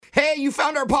hey, you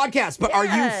found our podcast, but are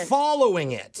you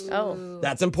following it? Oh.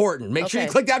 That's important. Make sure you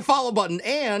click that follow button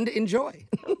and enjoy.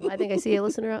 I think I see a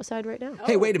listener outside right now.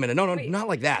 Hey, wait a minute. No, not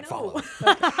like that. Follow.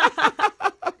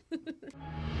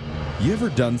 You ever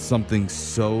done something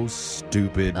so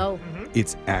stupid? Oh.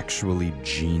 It's actually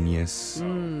genius.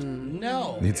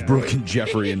 No. It's Brooke and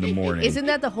Jeffrey in the morning. Isn't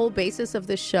that the whole basis of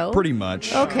this show? Pretty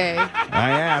much. Okay. I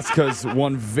ask because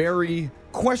one very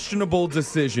questionable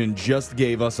decision just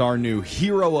gave us our new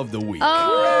hero of the week. Oh,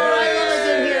 I love a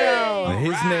good hero.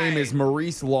 His name is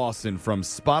Maurice Lawson from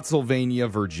Spotsylvania,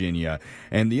 Virginia.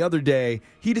 And the other day,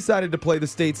 he decided to play the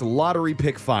state's Lottery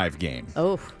Pick 5 game.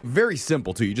 Oh. Very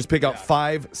simple, too. You just pick out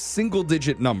 5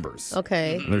 single-digit numbers.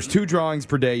 Okay. And there's 2 drawings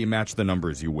per day. You match the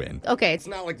numbers, you win. Okay. It's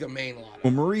not like the main lottery.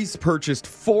 Well, Maurice purchased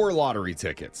 4 lottery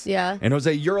tickets. Yeah. And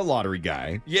Jose, you're a lottery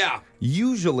guy. Yeah.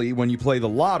 Usually, when you play the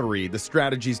lottery, the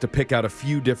strategy is to pick out a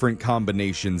few different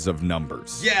combinations of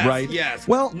numbers. Yes, right? yes.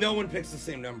 Well, no one picks the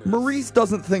same numbers. Maurice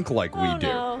doesn't think like we do.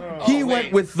 no. He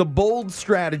went with the bold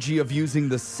strategy of using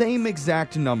the same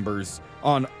exact numbers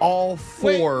on all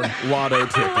 4 lotto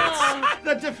tickets.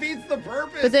 That defeats the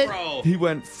purpose, But then- bro. He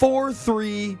went 4,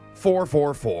 3, 4,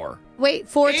 4, 4. Wait,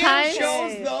 4 And times?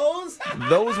 chose those?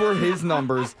 Those were his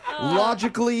numbers.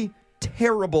 Logically,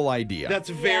 terrible idea. That's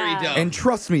very dumb. And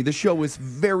trust me, the show is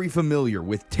very familiar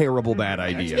with terrible bad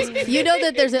ideas. You know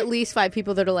that there's at least 5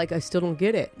 people that are like, I still don't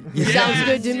get it. Yeah, Sounds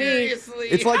good to me. seriously.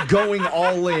 It's like going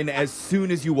all in as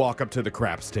soon as you walk up to the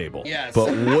craps table. Yes. But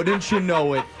wouldn't you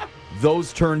know it,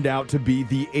 those turned out to be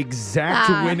the exact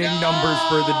winning numbers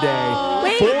for the day.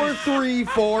 Wait. 4, 3,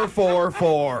 4, 4,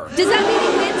 4. Does that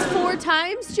mean he wins 4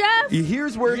 times, Jeff?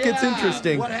 Here's where it gets Yeah,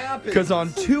 interesting. what happens? Because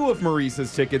on 2 of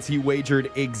Maurice's tickets, he wagered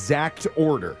exact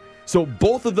order. So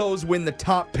both of those win the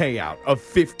top payout of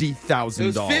 $50,000. It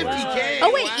was $50K.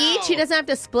 Oh, wait, Wow. each? He doesn't have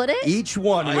to split it? Each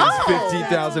one wins Oh.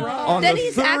 $50,000. On Then the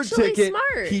he's 3rd actually ticket,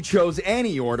 smart. he chose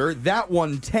any order. That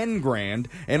won $10,000.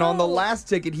 And on the last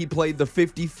ticket, he played the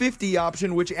 50-50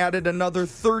 option, which added another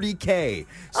 $30K.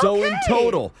 So in Okay.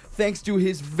 total, thanks to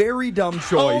his very dumb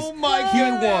choice, Oh my he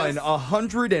goodness. won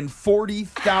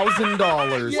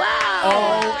 $140,000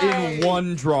 all in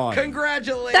one drawing.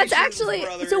 Congratulations, That's actually,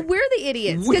 brother. so we're the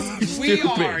idiots. 'Cause We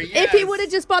Stupid. are, yes. if he would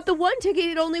have just bought the 1 ticket,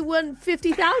 he'd only won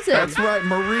 50,000. That's right,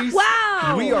 Maurice.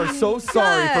 Wow. We are so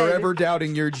sorry for God. ever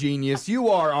doubting your genius. You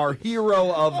are our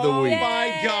hero of the Oh week.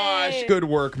 my gosh. Good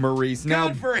work, Maurice. Now,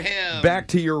 Good for him. back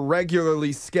to your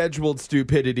regularly scheduled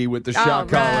stupidity with the shot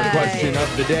collar right. question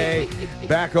of the day.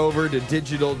 Back over to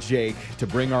Digital Jake to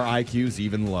bring our IQs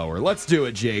even lower. Let's do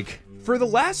it, Jake. For the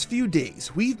last few days,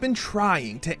 we've been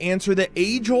trying to answer the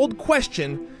age-old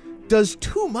question, does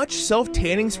too much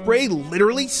self-tanning spray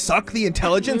literally suck the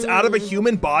intelligence out of a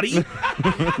human body?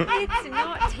 It's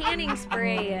not tanning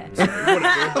spray.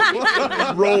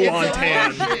 Roll on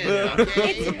tan.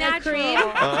 It's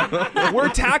natural. We're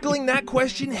tackling that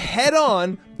question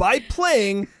head-on by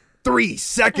playing 3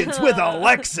 Seconds with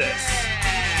Alexis.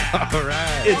 All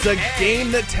right. It's a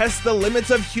game that tests the limits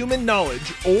of human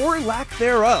knowledge, or lack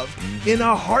thereof, in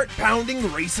a heart-pounding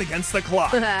race against the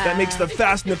clock that makes the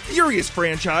Fast and the Furious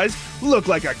franchise look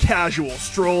like a casual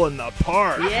stroll in the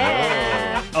park.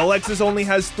 Yeah. Alexis only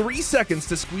has 3 seconds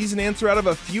to squeeze an answer out of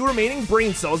a few remaining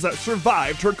brain cells that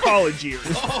survived her college years.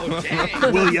 Oh,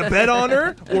 dang. Will you bet on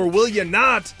her, or will you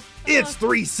not? It's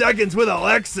 3 Seconds with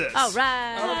Alexis. All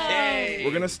right. Okay.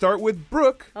 We're going to start with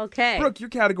Brooke. Okay. Brooke, your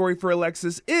category for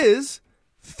Alexis is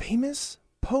famous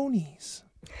ponies.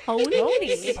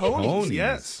 Ponies? Ponies,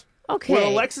 yes. Okay. Will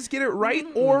Alexis get it right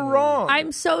or wrong?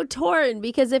 I'm so torn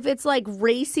because if it's like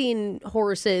racing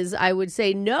horses, I would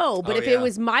say no. But Oh, if yeah. it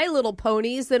was My Little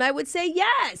Ponies, then I would say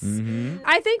yes.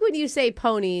 I think when you say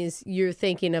ponies, you're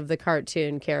thinking of the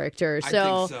cartoon character. I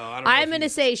So, think so. I don't know I'm if going to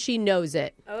he's- say she knows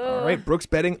it. All right, Brooke's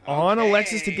betting on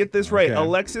Alexis to get this right. Okay.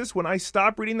 Alexis, when I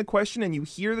stop reading the question and you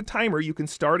hear the timer, you can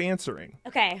start answering.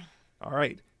 Okay. All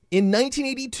right. In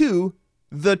 1982,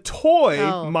 the toy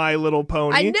Oh. My Little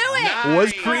Pony I knew it.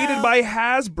 was created by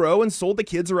Hasbro and sold to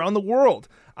kids around the world.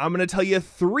 I'm going to tell you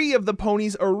 3 of the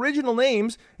pony's original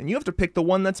names, and you have to pick the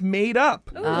one that's made up.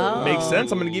 Oh. Makes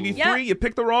sense? I'm going to give you 3. Yep. You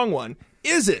pick the wrong one.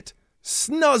 Is it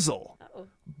Snuzzle,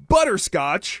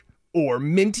 Butterscotch, or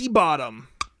Minty Bottom?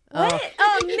 What?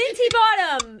 Oh, Minty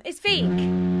Bottom is fake.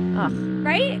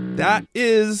 Right? That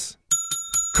is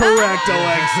correct,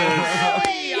 Alexis.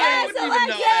 Yes,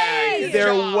 Alexis!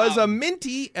 There was a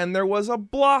Minty and there was a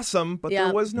Blossom, but there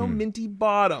Yep. was no Minty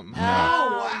Bottom. Oh,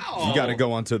 wow. You got to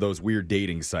go onto those weird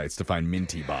dating sites to find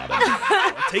Minty Bottom.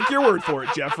 Take your word for it,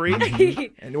 Jeffrey.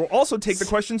 And we'll also take the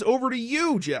questions over to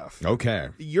you, Jeff. Okay.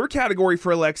 Your category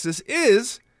for Alexis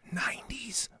is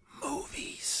 90s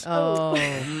movies. Oh.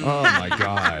 Oh, my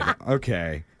God.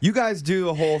 Okay. You guys do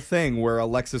a whole thing where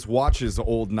Alexis watches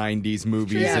old 90s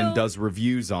movies Yeah. and does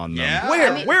reviews on them.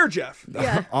 Yeah. Where, Jeff?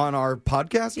 Yeah. On our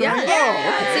podcast? Yeah. right?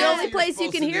 It's the You're only place you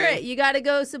supposed can to hear do. it. You got to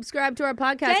go subscribe to our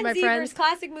podcast, Gen my Z friends. versus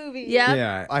classic movies. Yeah.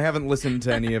 Yeah, I haven't listened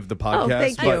to any of the podcasts,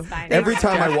 thank but you. Fine. every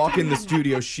time I walk in the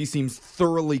studio, she seems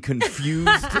thoroughly confused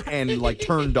and like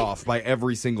turned off by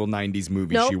every single 90s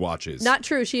movie Nope. she watches. Not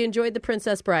true. She enjoyed The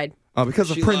Princess Bride.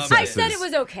 Because of She loves it. princesses. I said it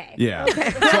was okay. Yeah. So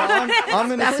I'm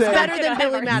going to That was say, better than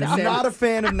Billy Madison. not a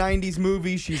fan of 90s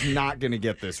movies. She's not going to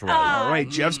get this right. All right,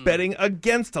 Jeff's betting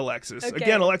against Alexis. Okay.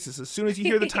 Again, Alexis, as soon as you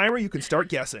hear the timer, you can start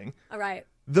guessing. All right.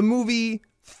 The movie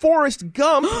Forrest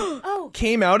Gump Oh.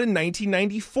 came out in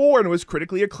 1994 and was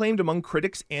critically acclaimed among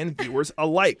critics and viewers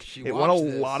alike. It won a watched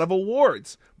this. lot of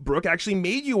awards. Brooke actually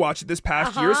made you watch it this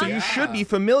past year, so you should be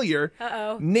familiar.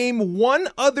 Uh-oh. Name one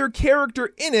other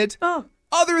character in it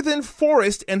other than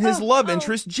Forrest and his love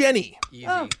interest, Jenny. Easy.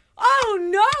 Oh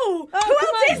no! Who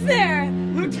else is there?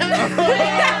 Lieutenant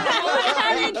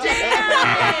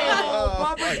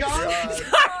Oh, my God.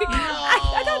 Sorry.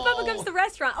 I thought Bubba Gump's the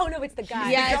restaurant. Oh no, it's the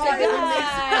guy. Yeah,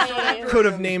 it's a good Could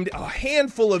have named a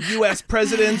handful of U.S.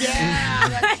 presidents. Yeah,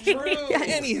 that's true.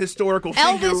 Any historical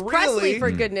figure, Elvis Presley, really.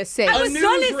 for goodness sake. I was news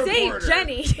gonna say reporter.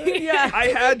 Jenny. I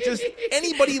had just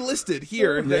anybody listed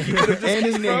here that you could have just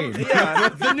Any picked name. from. Yeah.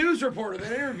 The news reporter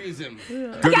that interviews him. Okay,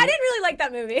 I didn't really like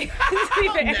that movie. to be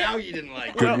fair. Now you didn't like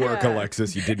it. Good work,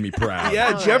 Alexis. You did me proud.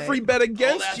 Yeah, All Jeffrey right. bet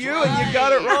against that's you, and you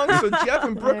got it right. wrong. So Jeff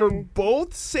and Brooke are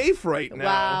both safe right now.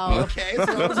 Wow. Okay, so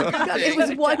that was a good It was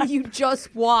thing. one you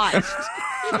just watched.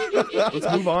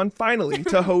 Let's move on finally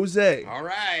to Jose. All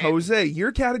right. Jose,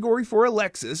 your category for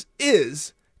Alexis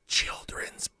is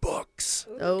children's books.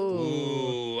 Oh.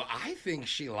 Ooh, I think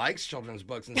she likes children's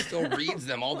books and still reads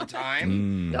them all the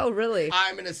time. Oh, really?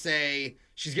 I'm going to say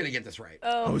she's going to get this right.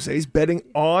 Jose's betting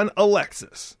on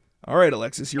Alexis. All right,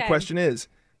 Alexis, your Okay. question is,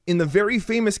 in the very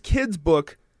famous kids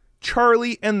book,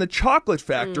 Charlie and the Chocolate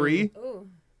Factory,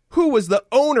 who was the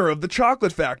owner of the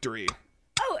chocolate factory?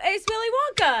 Oh, it's Willy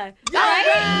Wonka.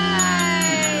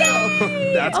 Right?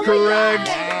 That's correct.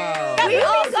 We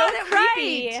all so got it right.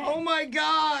 creepy. Oh my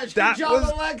gosh. That Good job,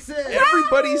 was- Alexis.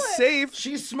 Everybody's safe.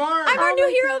 She's smart. I'm our new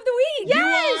hero of the week.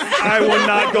 Yes. I will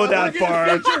not go that We're gonna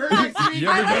far. feature her next week. You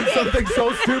ever done something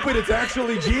so stupid it's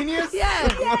actually genius? Yeah.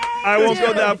 I won't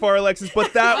go that far, Alexis,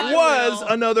 but that I was will.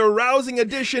 another rousing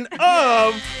edition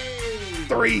of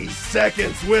 3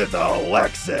 Seconds with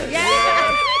Alexis.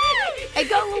 Yeah. And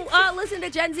go listen to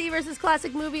Gen Z versus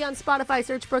Classic Movie on Spotify.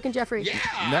 Search Brooke and Jeffrey. Yeah.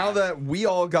 Now that we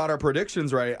all got our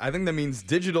predictions right, I think that means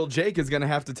Digital Jake is going to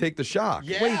have to take the shock.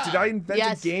 Yeah. Wait, did I invent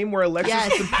Yes. a game where Alexis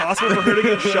Yes. it's impossible for her to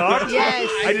get shocked? Yes.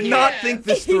 I did not Yes. think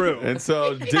this through. And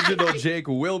so Digital Jake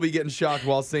will be getting shocked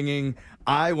while singing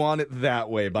I Want It That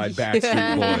Way by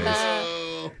Backstreet Boys.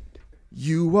 Oh.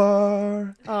 You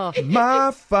are Oh.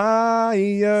 my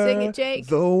fire. Sing it, Jake.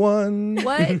 The one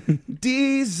What?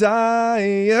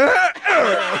 desire.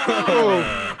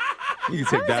 You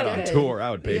can take that on tour.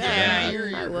 I would pay for Yeah, that.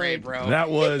 you're great, bro. That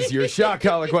was your shock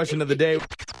collar question of the day.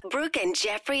 Brooke and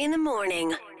Jeffrey in the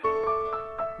morning.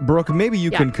 Brooke, maybe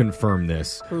you Yeah. can confirm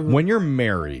this. When you're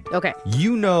married, Okay.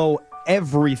 you know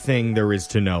everything there is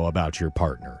to know about your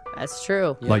partner. That's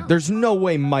true. Like, there's no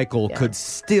way Michael could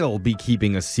still be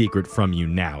keeping a secret from you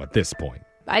now at this point.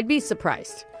 I'd be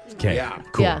surprised. Okay, Yeah.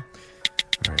 cool. Yeah.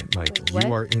 All right, Mike, What?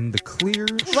 you are in the clear.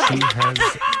 She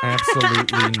has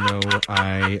absolutely no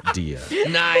idea.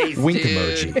 Nice. Wink dude.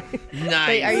 emoji. Nice.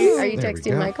 Wait, are you There we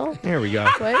texting go. Michael? There we go.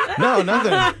 What? No,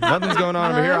 nothing. Nothing's going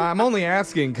on over here. I'm only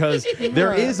asking because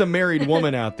there is a married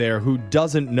woman out there who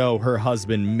doesn't know her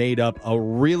husband made up a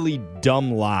really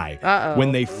dumb lie Uh-oh.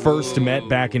 when they first met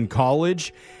back in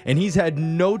college, and he's had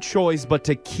no choice but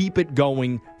to keep it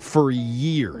going for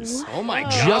years. Oh my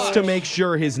god. Just to make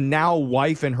sure his now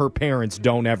wife and her parents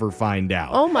don't ever find out.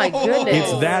 Oh, my goodness.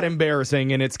 It's that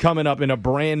embarrassing, and it's coming up in a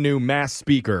brand new mass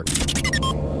speaker.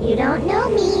 You don't know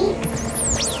me.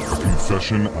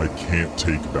 Confession I can't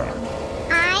take back.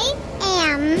 I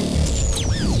am.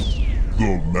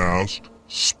 The Masked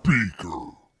Speaker.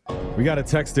 We got a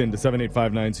text into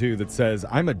 78592 that says,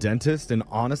 I'm a dentist, and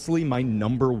honestly, my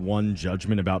number one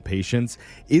judgment about patients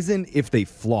isn't if they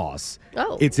floss.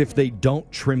 Oh. It's if they don't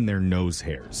trim their nose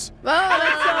hairs. Oh,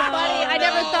 that's so funny. I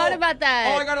never thought about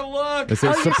that. Oh, I gotta look. It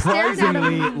says, Oh, you're staring at 'em.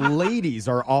 surprisingly, ladies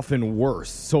are often worse,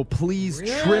 so please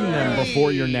trim them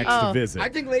before your next Oh. visit. I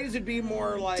think ladies would be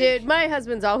more like. Dude, my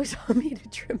husband's always on me to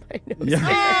trim my nose. Yeah.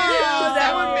 Oh,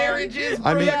 that would marry bridges,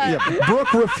 I mean, Brooke.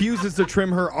 Brooke refuses to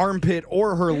trim her armpit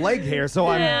or her leg hair, so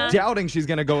I'm doubting she's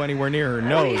going to go anywhere near her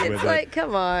nose with It's it. like,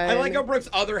 come on. I like how Brooke's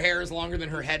other hair is longer than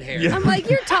her head hair. I'm like,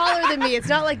 you're taller than me. It's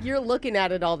not like you're looking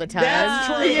at it all the time. That's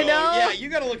true. You know? Yeah, you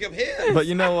got to look up his. But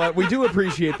you know what? We do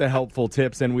appreciate the helpful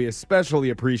tips, and we especially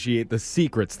appreciate the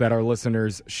secrets that our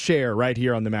listeners share right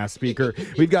here on the Mass Speaker.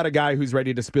 We've got a guy who's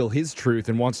ready to spill his truth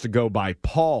and wants to go by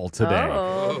Paul today.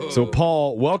 Oh. So,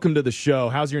 Paul, welcome to the show.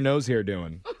 How's your nose hair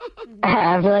doing?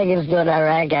 I feel like it's doing all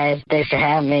right, guys. Thanks for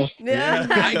having me.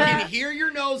 I can hear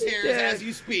your nose hairs as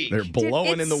you speak. They're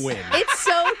blowing in the wind. It's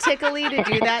so tickly to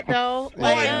do that, though. Oh,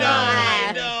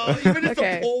 I know. Even if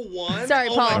Okay. the pull one. Sorry,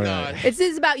 oh Paul. my God. This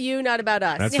is about you, not about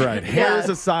us. That's right. Hairs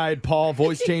aside, Paul,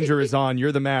 voice changer is on.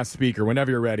 You're the Mass Speaker.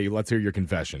 Whenever you're ready, let's hear your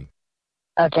confession.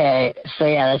 Okay, so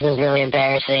yeah, this is really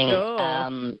embarrassing. Oh.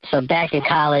 So back in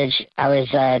college, I was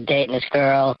dating this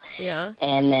girl, Yeah.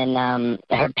 and then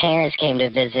her parents came to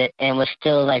visit, and was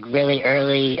still like really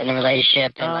early in the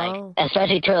relationship, and Oh. like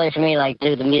especially too early for me, like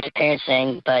do the meet the parents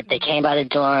thing. But they came by the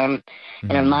dorm,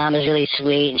 and her mom was really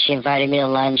sweet, and she invited me to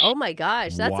lunch. Oh my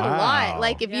gosh, that's a Wow. lot.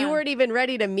 Like if you weren't even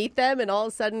ready to meet them, and all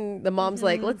of a sudden the mom's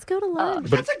like, "Let's go to lunch."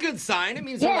 That's a good sign. It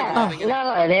means they're like Yeah, loving it.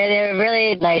 no, they're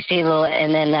really nice people,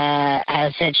 and then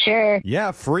I said sure.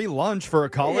 Yeah, free lunch for a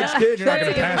college kid. You're not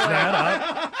going to pass that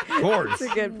up. Of course.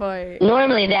 That's a good point.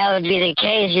 Normally that would be the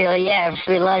case, yeah,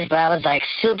 free lunch, but I was like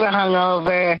super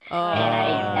hungover,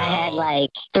 and I had like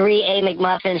 3 Egg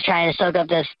McMuffins trying to soak up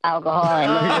this alcohol.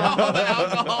 And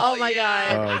Oh my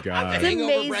god. Oh, God. It's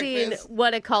Hangover amazing breakfast.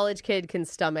 what a college kid can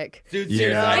stomach. Dude, Yeah.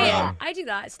 seriously. Oh, I yeah, know. I do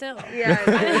that still. Yeah,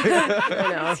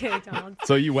 I know. McDonald's.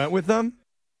 So you went with them?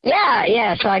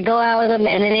 yeah, so I go out with them,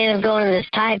 and then they end up going to this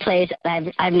Thai place.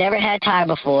 I've never had Thai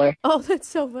before. Oh, that's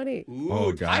so funny. Ooh,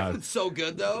 Oh, Thai God. food's so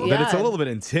good, though. Yeah. But it's a little bit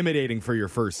intimidating for your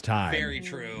first time. Very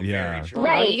true. Yeah. Very true.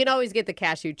 Right. You can always get the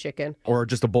cashew chicken. Or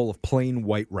just a bowl of plain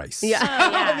white rice.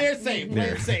 Yeah. Oh, they're safe.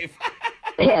 They're safe.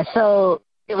 Yeah, so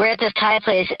we're at this Thai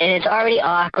place, and it's already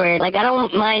awkward. Like, I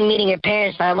don't mind meeting your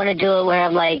parents, but I want to do it where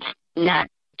I'm, like, not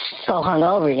so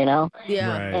hungover, you know?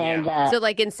 Yeah. Right. And, So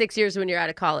like in 6 years when you're out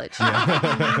of college.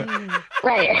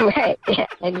 right, yeah,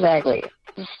 exactly.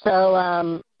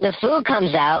 So the food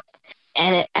comes out,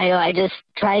 and I just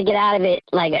try to get out of it,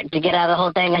 like to get out of the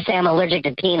whole thing. I say I'm allergic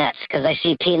to peanuts because I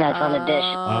see peanuts on the dish.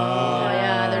 Oh,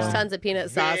 yeah. There's tons of peanut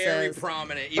Very sauces.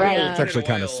 prominent. Right. Even It's actually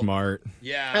kind of oil. smart.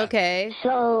 Yeah. Okay.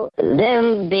 So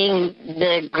them being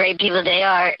the great people they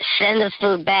are, send the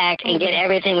food back and get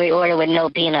everything we ordered with no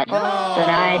peanuts. So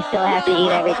now I still have to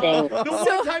eat everything. The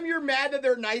one time you're mad that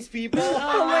they're nice people.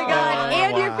 Oh my god.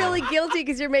 And you're feeling guilty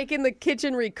because you're making the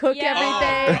kitchen recook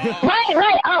Yeah. everything.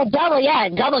 Right. Oh,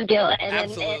 double guilt. And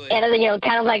Absolutely. and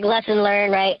kind of like lesson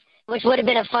learned, right? Which would have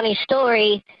been a funny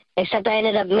story, except I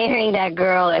ended up marrying that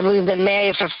girl, and we've been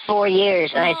married for 4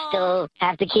 years, and I still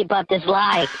have to keep up this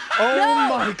lie.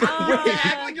 Oh, my God. You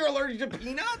act like you're allergic to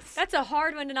peanuts? That's a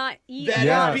hard one to not eat. That is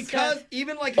Yeah. because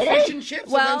even like fish and chips,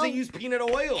 Well, sometimes they use peanut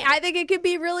oil. I think it could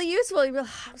be really useful. You'd be like,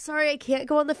 I'm sorry, I can't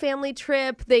go on the family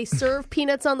trip. They serve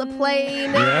peanuts on the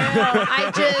plane.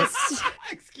 I just,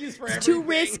 Excuse for it's too everything.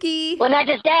 risky. Well, not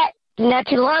just that. Not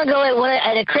too long ago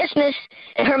at a Christmas,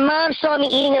 her mom saw me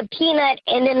eating a peanut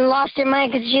and then lost her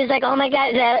mind because she was like, "Oh my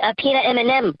God, it's a peanut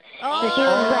M&M." So she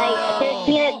was like, "There's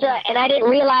peanuts," and I didn't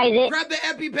realize it. Grab the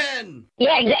EpiPen.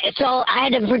 Yeah, exactly. So I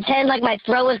had to pretend like my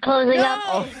throat was closing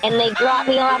up, and they dropped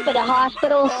me off at the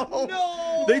hospital.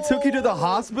 No. They took you to the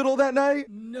hospital that night?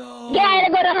 No. Yeah, I had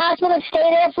to go to the hospital and stay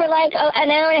there for like an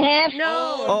hour and a half.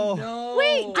 Oh, no.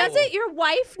 Wait, doesn't your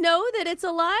wife know that it's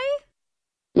a lie?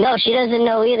 No, she doesn't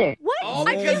know either. What? Oh,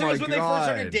 because it my was when they first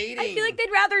started God. dating. I feel like they'd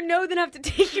rather know than have to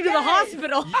take you to the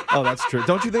hospital. Oh, that's true.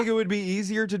 Don't you think it would be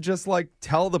easier to just like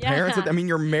tell the parents that, I mean,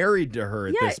 you're married to her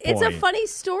at Yeah, this point. it's a funny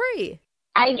story.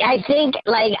 I think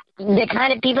like the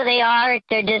kind of people they are,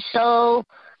 they're just so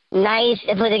nice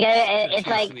and put together. And it's Too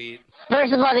like, sweet.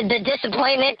 first of all, the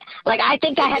disappointment. Like I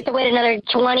think I have to wait another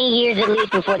 20 years at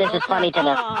least before this is funny to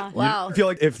them. Wow. You feel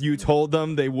like if you told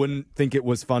them, they wouldn't think it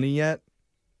was funny yet?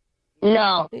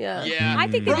 No. Yeah. Yeah. I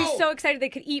think they'd be Bro. so excited they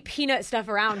could eat peanut stuff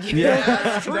around you. Yeah.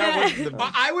 That's true. That was the-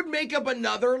 But I would make up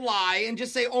another lie and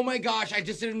just say, "Oh my gosh, I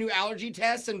just did a new allergy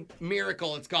test and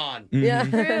miracle, it's gone." Yeah.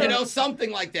 You know,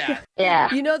 something like that.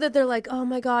 Yeah. You know that they're like, oh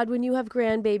my God, when you have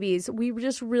grandbabies, we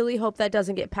just really hope that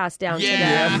doesn't get passed down to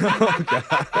them.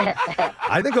 Yeah.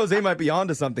 I think Jose might be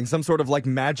onto something, some sort of like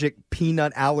magic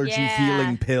peanut allergy Yeah.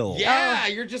 healing pill. Yeah,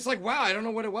 you're just like, wow, I don't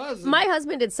know what it was. My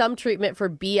husband did some treatment for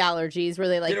bee allergies where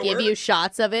they like Did it give work? you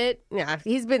shots of it. Yeah,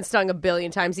 he's been stung a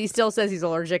billion times. He still says he's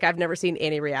allergic. I've never seen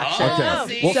any reaction. Okay.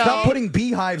 see? Well, So- stop putting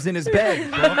beehives in his bed.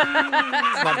 Bro.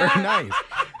 It's not very nice.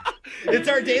 It's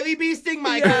our daily beasting,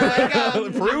 Michael.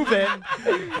 Prove it.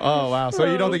 Oh, wow. So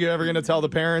you don't think you're ever going to tell the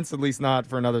parents, at least not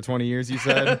for another 20 years, you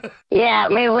said? Yeah,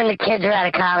 maybe when the kids are out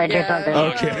of college or something.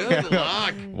 Okay. Good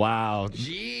luck. Wow.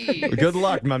 Jeez. Good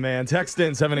luck, my man. Text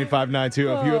in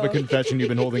 78592 if you have a confession you've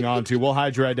been holding on to. We'll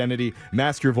hide your identity,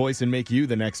 mask your voice, and make you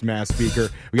the next mass speaker.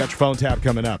 We got your phone tap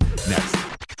coming up next.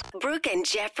 Brooke and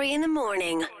Jeffrey in the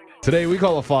morning. Today, we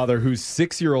call a father whose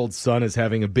 6-year-old son is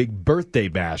having a big birthday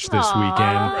bash this weekend.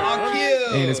 Oh,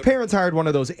 cute. And his parents hired one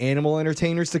of those animal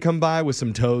entertainers to come by with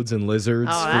some toads and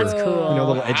lizards. Oh, that's for, cool. You know, a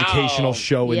little educational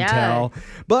show and Yeah. tell.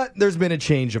 But there's been a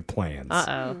change of plans.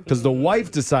 Uh-oh. Because the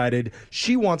wife decided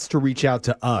she wants to reach out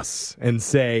to us and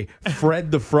say,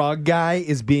 Fred the Frog Guy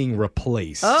is being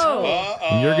replaced. Oh.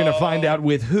 And you're going to find out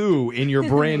with who in your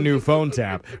brand new phone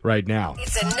tap right now.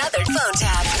 It's another phone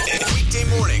tap.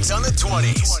 Weekday mornings on the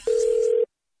 20s.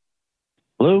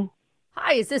 Hello,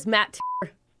 Hi, is this Matt?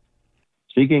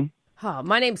 speaking. Oh,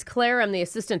 my name's Claire. I'm the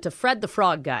assistant to Fred the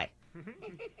Frog Guy.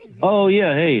 Oh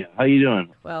yeah, hey, how you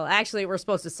doing? Well, actually, we're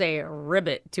supposed to say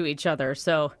ribbit to each other,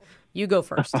 so you go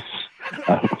first.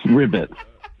 Ribbit.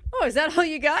 Oh, is that all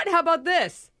you got? How about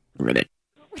this? Ribbit.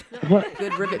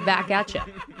 Good ribbit back at you.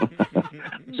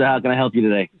 So how can I help you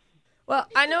today? Well,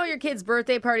 I know your kid's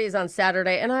birthday party is on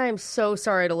Saturday, and I am so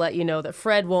sorry to let you know that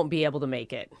Fred won't be able to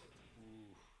make it.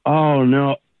 Oh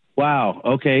no! Wow.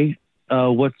 Okay.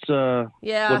 What's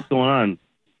Yeah. what's going on?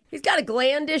 He's got a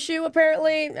gland issue,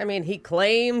 apparently. I mean, he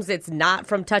claims it's not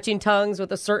from touching tongues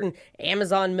with a certain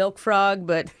Amazon milk frog,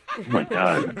 but Oh my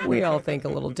God. we all think a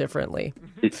little differently.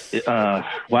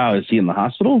 Wow. Is he in the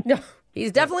hospital? No,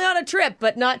 he's definitely on a trip,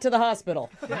 but not to the hospital.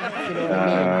 You know what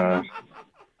I mean?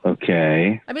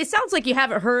 Okay. I mean, it sounds like you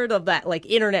haven't heard of that, like,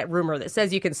 internet rumor that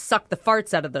says you can suck the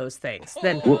farts out of those things.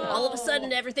 Then all of a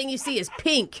sudden, everything you see is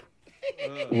pink.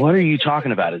 What are you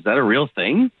talking about? Is that a real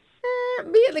thing?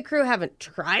 Me and the crew haven't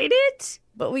tried it,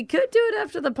 but we could do it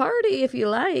after the party if you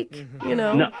like. You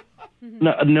know,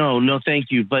 No.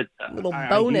 Thank you. But little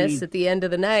bonus at the end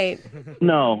of the night.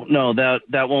 No,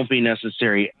 that won't be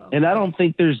necessary. And I don't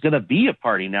think there's gonna be a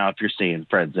party now if you're saying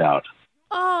Fred's out.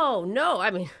 Oh no!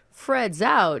 I mean, Fred's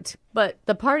out, but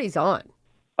the party's on.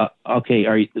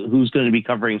 Okay. Who's going to be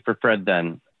covering for Fred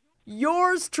then?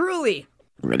 Yours truly.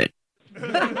 Ribbit.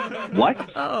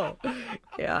 What? Oh,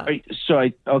 yeah. So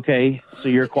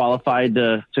you're qualified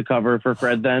to cover for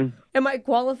Fred then? Am I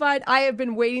qualified? I have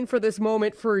been waiting for this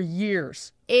moment for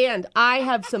years, and I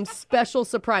have some special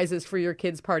surprises for your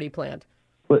kids' party planned.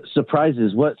 What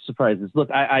surprises? Look,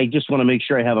 I just want to make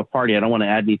sure I have a party. I don't want to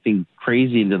add anything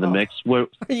crazy into the mix. Are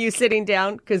you sitting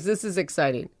down? Because this is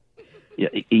exciting.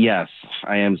 Yes,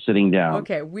 I am sitting down.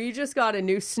 Okay, we just got a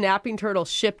new snapping turtle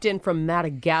shipped in from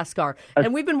Madagascar,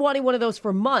 and we've been wanting one of those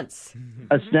for months.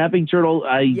 A snapping turtle?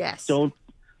 Yes.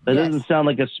 That doesn't sound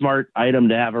like a smart item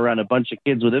to have around a bunch of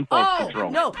kids with impulse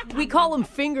control. No, we call them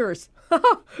fingers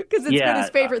because it's been his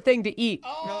favorite thing to eat.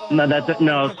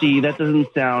 That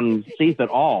doesn't sound safe at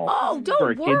all. Oh,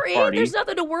 for a don't kid's worry. party. There's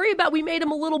nothing to worry about. We made him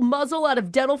a little muzzle out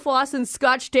of dental floss and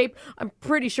Scotch tape. I'm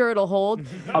pretty sure it'll hold.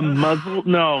 A muzzle?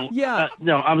 No. Yeah.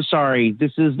 No, I'm sorry.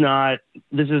 This is not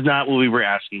what we were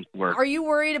asking for. Are you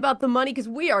worried about the money? Because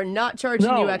we are not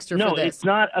charging you extra for this. No, it's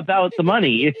not about the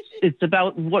money. It's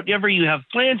about whatever you have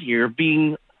planned here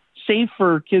being safe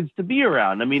for kids to be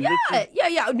around. I mean, this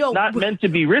is not meant to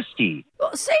be risky.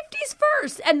 Well, safety's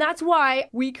first, and that's why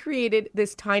we created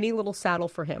this tiny little saddle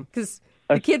for him, because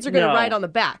the kids are going to ride on the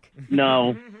back.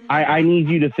 No, I need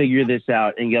you to figure this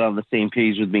out and get on the same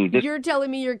page with me. You're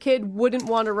telling me your kid wouldn't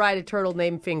want to ride a turtle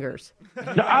named Fingers?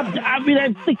 No,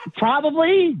 I think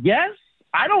probably, yes.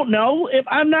 I don't know. If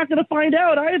I'm not going to find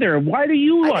out either. Why do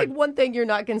you want? I think one thing you're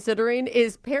not considering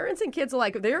is parents and kids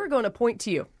alike, they're going to point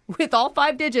to you with all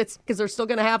 5 digits, because they're still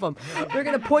going to have them. They're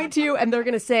going to point to you and they're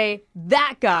going to say,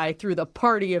 that guy threw the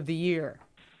party of the year.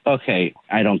 Okay,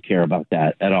 I don't care about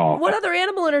that at all. What other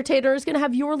animal entertainer is going to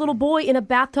have your little boy in a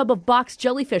bathtub of boxed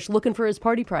jellyfish looking for his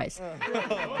party prize?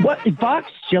 What,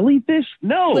 boxed jellyfish?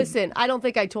 No. Listen, I don't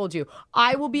think I told you.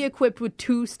 I will be equipped with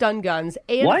 2 stun guns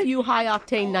and a few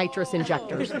high-octane nitrous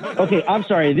injectors. Okay, I'm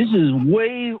sorry. This is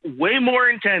way more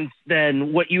intense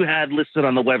than what you had listed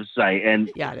on the website.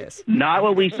 And yeah, it is. Not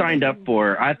what we signed up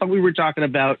for. I thought we were talking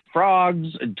about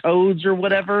frogs and toads or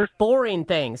whatever. Boring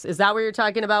things. Is that what you're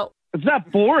talking about? It's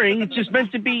not boring. It's just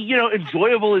meant to be,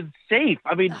 enjoyable and safe.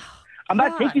 I mean, I'm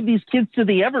not taking these kids to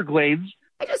the Everglades.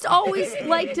 I just always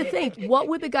like to think, what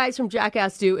would the guys from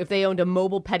Jackass do if they owned a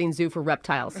mobile petting zoo for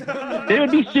reptiles? They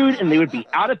would be sued and they would be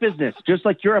out of business, just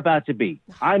like you're about to be.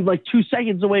 I'm like 2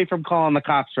 seconds away from calling the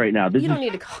cops right now. You don't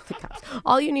need to call the cops.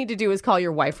 All you need to do is call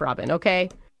your wife, Robin, okay?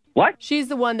 What? She's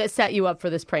the one that set you up for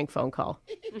this prank phone call.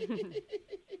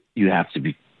 You have to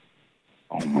be.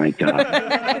 Oh, my God.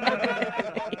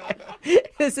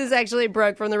 This is actually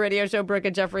Brooke from the radio show Brooke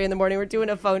and Jeffrey in the Morning. We're doing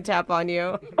a phone tap on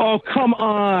you. Oh, come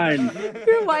on.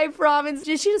 Your wife, Robin,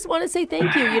 she just want to say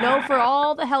thank you, for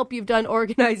all the help you've done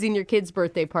organizing your kid's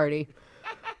birthday party.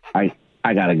 I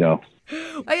got to go.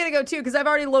 I got to go, too, because I've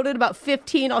already loaded about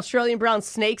 15 Australian brown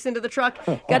snakes into the truck.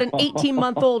 Got an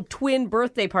 18-month-old twin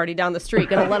birthday party down the street.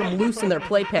 Going to let them loose in their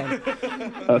playpen.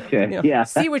 Okay, yeah.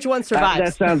 See which one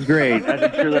survives. That sounds great.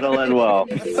 I'm sure that'll end well.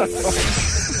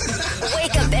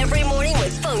 Wake up every morning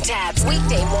with phone taps.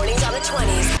 Weekday mornings on the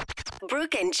 20s.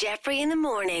 Brooke and Jeffrey in the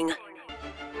Morning.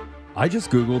 I just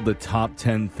Googled the top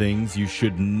 10 things you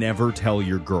should never tell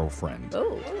your girlfriend.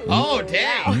 Oh,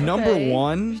 dang. Number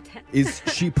 1 is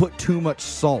she put too much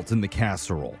salt in the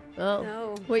casserole. Oh. No.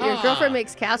 Wait, your girlfriend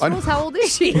makes casseroles? How old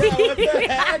is she? Yeah, what the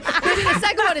heck? Maybe the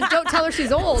second one is don't tell her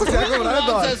she's old. That's exactly what I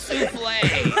thought. A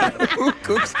souffle. Who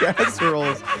cooks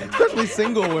casseroles? Especially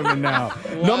single women now.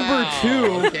 Number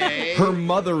 2, her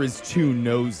mother is too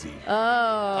nosy.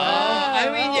 I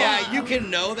mean, yeah, you can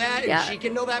know that, Yeah. and she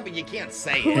can know that, but you can't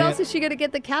say Who it. else is she going to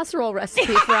get the casserole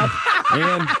recipe from?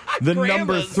 And the number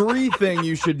Grandma's. 3 thing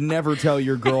you should never tell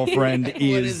your girlfriend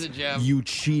is, is it, Jeff? you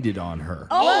cheated on her.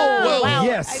 Oh, well, wow.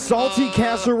 Yes, salty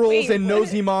casseroles and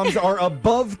nosy moms are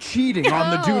above cheating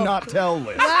on the do not tell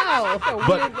list. Wow.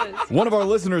 But one of our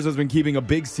listeners has been keeping a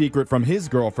big secret from his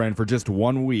girlfriend for just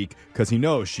 1 week because he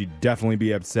knows she'd definitely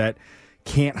be upset.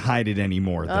 Can't hide it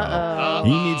anymore, though.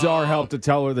 He needs our help to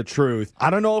tell her the truth. I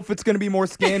don't know if it's going to be more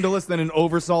scandalous than an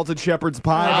oversalted shepherd's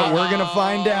pie, but we're going to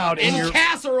find out In your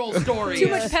casserole stories. Too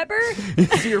much pepper?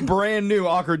 it's your brand new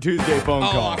Awkward Tuesday phone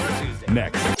call. Awkward Tuesday.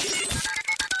 Next.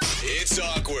 It's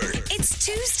awkward. It's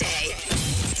Tuesday.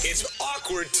 It's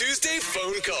Awkward Tuesday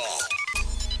phone call.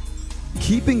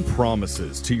 Keeping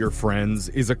promises to your friends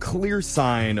is a clear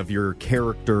sign of your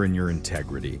character and your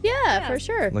integrity. Yeah, for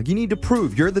sure. Like, you need to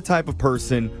prove you're the type of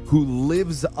person who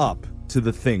lives up to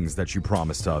the things that you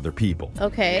promise to other people.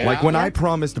 Okay. Like when I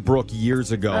promised Brooke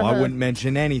years ago, I wouldn't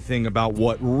mention anything about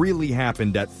what really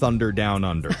happened at Thunder Down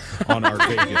Under on our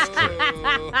Vegas trip.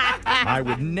 I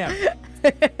would never.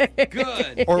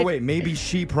 Good. Or wait, maybe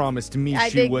she promised me I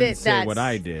she think wouldn't say that's- what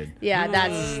I did. Yeah,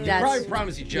 that's Probably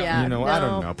promise each other. Yeah. You know, no. I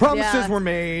don't know. Promises Yeah. were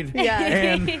made. Yeah.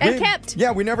 And, And kept.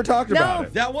 Yeah, we never talked about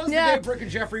it. That was the Yeah. day Brooke and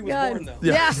Jeffrey was Good. born, though.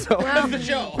 Yeah, Yeah. so- Well, The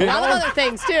show. a lot of other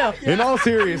things, too. In all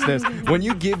seriousness, when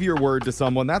you give your word to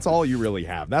someone, that's all you really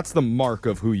have. That's the mark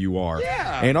of who you are.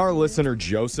 Yeah. And our listener,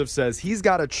 Joseph, says he's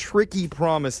got a tricky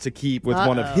promise to keep with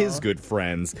one of his good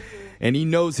friends, and he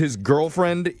knows his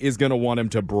girlfriend is going to want him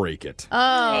to break it.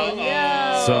 Oh,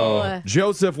 no. So,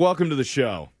 Joseph, welcome to the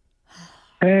show.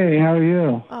 Hey, how are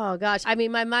you? Oh, gosh. I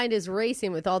mean, my mind is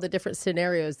racing with all the different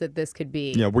scenarios that this could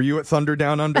be. Yeah, were you at Thunder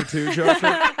Down Under too, Joseph?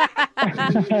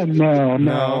 No.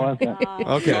 No. I wasn't.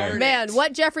 Okay. Man,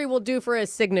 what Jeffrey will do for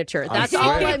his signature. That's all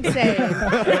I'm saying.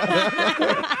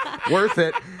 Worth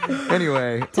it.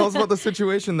 Anyway, tell us about the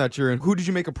situation that you're in. Who did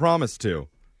you make a promise to?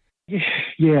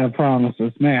 Yeah,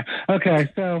 promises, man. Okay,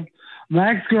 so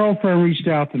my ex-girlfriend reached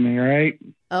out to me, right?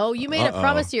 Oh, you made a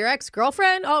promise to your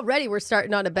ex-girlfriend? Already we're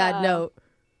starting on a bad note.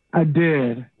 I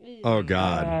did. Oh,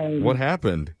 God. What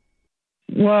happened?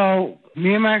 Well,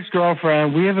 me and my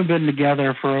ex-girlfriend, we haven't been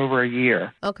together for over a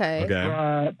year. Okay.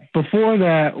 Okay. Before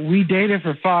that, we dated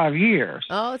for 5 years.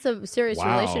 Oh, it's a serious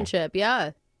relationship.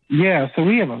 Yeah. Yeah, so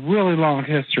we have a really long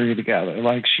history together.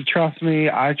 Like, she trusts me,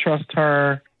 I trust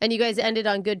her. And you guys ended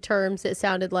on good terms, it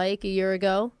sounded like, a year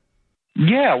ago?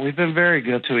 Yeah, we've been very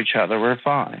good to each other. We're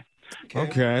fine.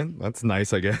 Okay. That's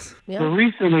nice, I guess. Yeah. But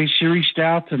recently, she reached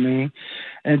out to me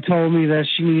and told me that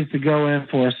she needs to go in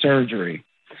for a surgery.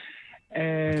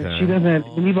 And she doesn't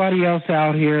have anybody else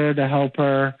out here to help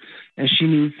her, and she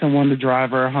needs someone to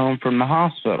drive her home from the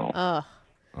hospital.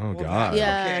 Oh, God.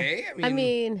 Yeah. Okay. I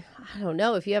mean, I don't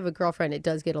know. If you have a girlfriend, it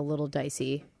does get a little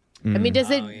dicey. I mean, does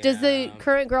the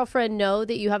current girlfriend know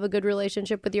that you have a good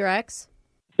relationship with your ex?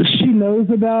 She knows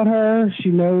about her. She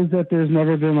knows that there's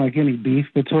never been, like, any beef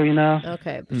between us.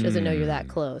 Okay, but she doesn't know you're that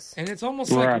close. And it's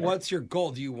almost like, what's your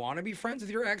goal? Do you want to be friends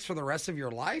with your ex for the rest of your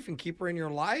life and keep her in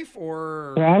your life,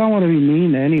 or? Well, I don't want to be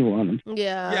mean to anyone.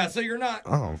 Yeah. Yeah, so you're not.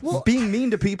 Oh, being mean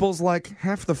to people's like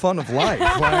half the fun of life.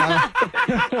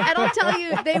 And I'll tell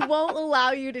you, they won't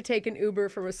allow you to take an Uber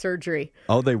from a surgery.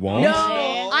 Oh, they won't?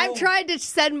 No, I've tried to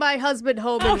send my husband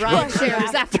home in ride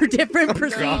shares after different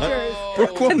procedures.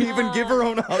 Brooke won't even give her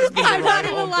own husband I'm not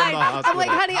even lying. I'm like,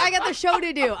 honey, I got the show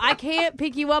to do. I can't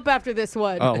pick you up after this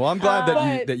one. Oh, well, I'm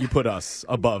glad that you put us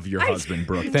above your husband,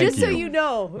 Brooke. Thank Just you. so you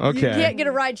know, Okay. you can't get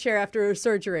a ride share after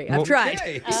surgery. I've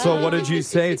tried. So what did you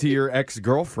say to your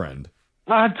ex-girlfriend?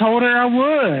 I told her I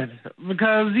would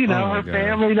because, Oh, my her God.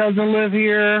 family doesn't live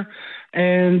here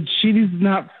and she's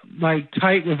not like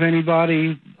tight with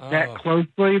anybody that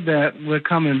closely that would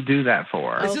come and do that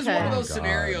for her. This is one of those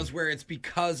scenarios where it's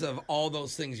because of all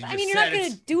those things you just I mean, you're said. not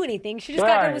going to do anything. She just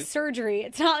got done with surgery.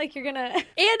 It's not like you're going to.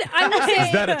 And I'm saying.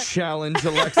 Is that a challenge,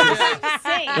 Alexis?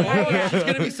 He's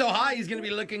going to be so high, he's going to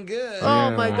be looking good.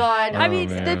 Oh my God. I mean,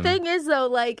 man. the thing is, though,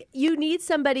 like, you need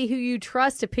somebody who you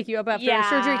trust to pick you up after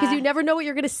surgery because you never know what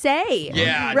you're going to say.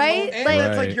 Yeah. Right? And Like,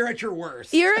 that's like you're at your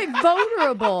worst. you're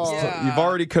vulnerable. You've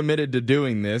already committed to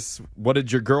doing this. What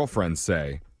did your girlfriend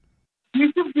say?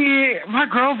 My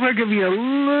girlfriend could be a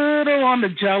little on the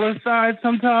jealous side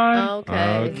sometimes.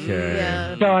 Okay.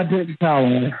 Yeah. So I didn't tell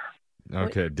her.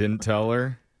 Okay, didn't tell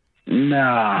her?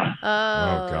 Nah.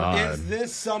 Oh, God. Is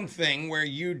this something where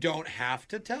you don't have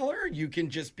to tell her? You can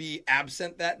just be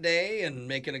absent that day and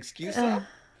make an excuse up?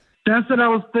 That's what I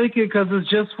was thinking because it's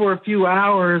just for a few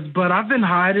hours, but I've been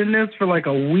hiding this for like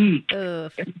a week.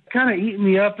 Ugh. It's kind of eating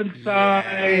me up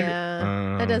inside.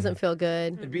 Yeah. That doesn't feel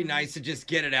good. It'd be nice to just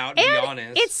get it out and be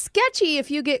honest. It's sketchy if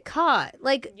you get caught.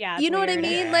 Like, it's you know what I weird.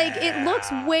 mean? Like, it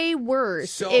looks way worse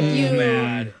So if you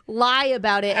bad. lie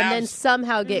about it and then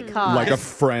somehow get caught. Like a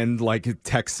friend,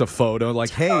 texts a photo, like,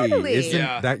 Totally. hey,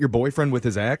 isn't that your boyfriend with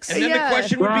his ex? And then Yeah. the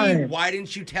question would be, Right. why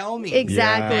didn't you tell me?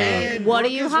 Exactly. And What are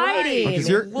Brooke you is right. hiding? Because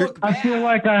you're- Look I bad. feel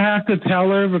like I have to tell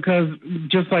her because,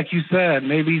 just like you said,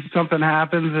 maybe something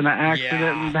happens and an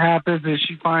accident happens and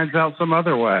she finds out some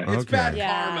other way. It's bad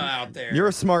Yeah. karma out there. You're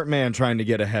a smart man trying to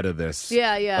get ahead of this.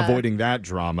 Yeah, yeah. Avoiding that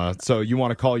drama. So you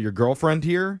want to call your girlfriend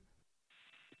here?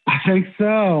 I think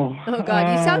so. Oh,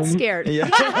 God. You sound scared.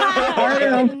 I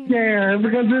am scared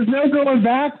because there's no going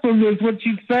back from this, what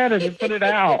you said, and put it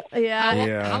out.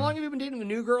 Yeah. How long have you been dating the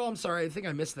new girl? I'm sorry, I think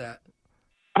I missed that.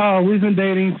 Oh, we've been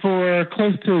dating for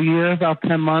close to a year, about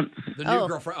 10 months. The new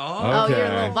girlfriend. Oh, you're a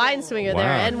little vine swinger there.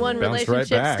 Wow. And one Bounced right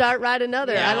relationship back. start right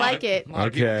another. I like it. A lot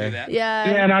of people do Okay. that. Yeah.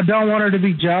 Yeah, and I don't want her to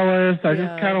be jealous. I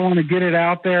just kind of want to get it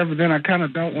out there, but then I kind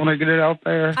of don't want to get it out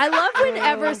there. I love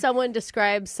whenever someone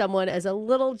describes someone as a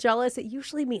little jealous, it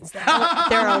usually means they're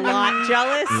a lot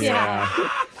jealous. Yeah.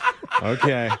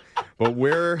 Okay. But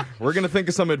we're going to think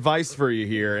of some advice for you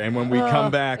here. And when we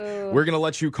come back, we're going to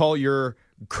let you call your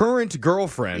current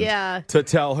girlfriend to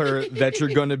tell her that you're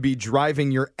going to be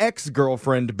driving your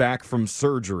ex-girlfriend back from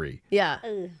surgery. Yeah.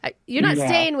 You're not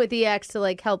staying with the ex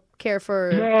to help care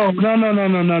for. No.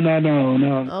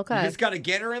 Okay. You just got to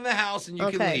get her in the house and you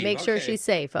can leave. Make sure she's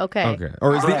safe. Okay. Okay.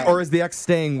 Or is the ex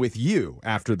staying with you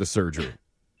after the surgery?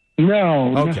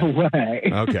 No Okay.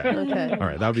 way. All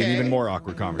right. That would be an even more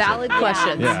awkward conversation. Valid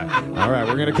questions. Yeah. All right.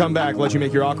 We're going to come back, let you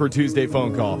make your Awkward Tuesday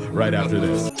phone call right after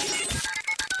this.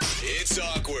 It's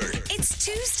awkward. It's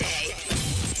Tuesday.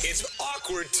 It's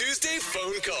Awkward Tuesday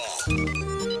phone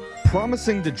call.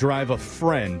 Promising to drive a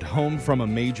friend home from a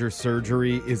major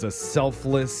surgery is a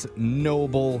selfless,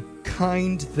 noble,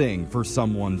 kind thing for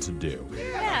someone to do.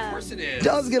 Yeah, of course it is.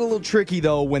 Does get a little tricky,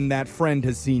 though, when that friend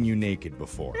has seen you naked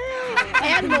before.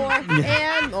 And more.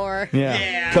 And more.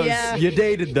 Yeah, because Yeah. you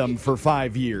dated them for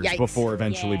 5 years Yikes. before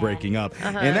eventually breaking up.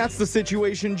 And that's the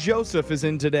situation Joseph is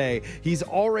in today. He's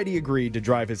already agreed to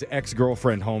drive his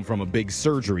ex-girlfriend home from a big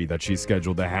surgery that she's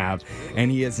scheduled to have, and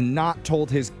he has not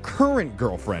told his current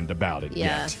girlfriend about it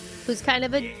Yeah. yet. Who's kind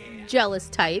of a jealous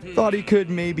type. Thought he could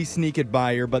maybe sneak it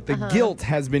by her, but the guilt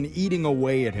has been eating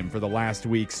away at him for the last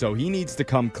week, so he needs to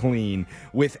come clean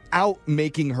without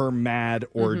making her mad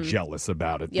or jealous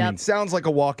about it. I Yep. mean, sounds like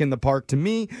a walk in the park to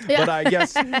me, but I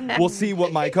guess we'll see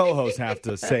what my co-hosts have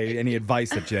to say, any advice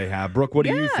that they have. Brooke, what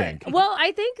do you think? Well,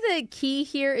 I think the key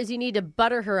here is you need to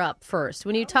butter her up first.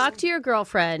 When you talk to your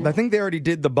girlfriend, I think they already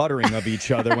did the buttering of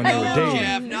each other when they were dating.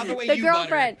 Jeff, not the way the you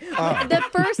girlfriend, the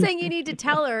first thing you need to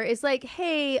tell her is like,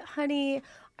 hey, honey,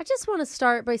 I just want to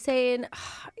start by saying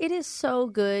it is so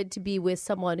good to be with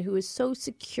someone who is so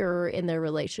secure in their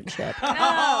relationship.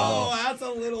 Oh, that's a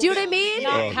little Do you know what I mean?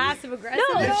 Not passive aggressive.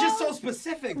 No. It's just so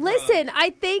specific. bro. Listen, I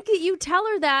think that you tell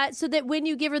her that so that when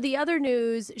you give her the other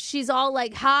news, she's all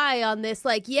like high on this,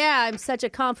 like, yeah, I'm such a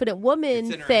confident woman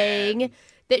It's in her thing. head.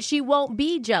 That she won't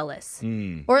be jealous,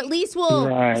 or at least will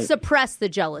Right. suppress the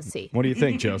jealousy. What do you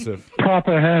think, Joseph? Prop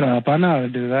her head up. I know how to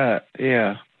do that.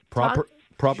 Yeah. Proper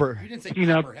Proper. You didn't say You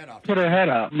know, pop her head off. put her head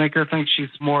up, make her think she's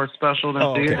more special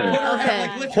than she is.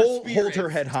 Like, lift her Hold her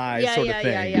head high, Yeah, sort of yeah,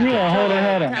 thing. Yeah, hold her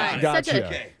head up. Such a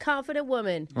Gotcha. confident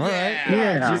woman. All right.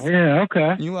 Yeah,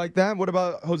 okay. You like that? What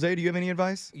about Jose? Do you have any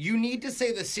advice? You need to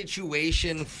say the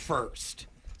situation first.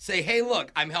 Say, hey,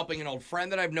 look, I'm helping an old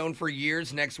friend that I've known for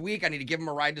years next week. I need to give him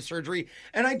a ride to surgery,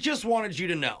 and I just wanted you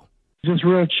to know. Just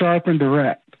real sharp and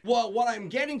direct. Well, what I'm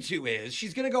getting to is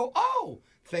she's going to go, oh,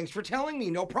 thanks for telling me,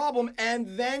 no problem. And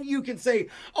then you can say,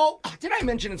 oh, did I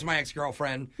mention it's my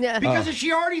ex-girlfriend? Yeah. Because if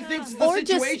she already thinks the Or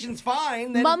just situation's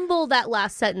fine, then... Mumble that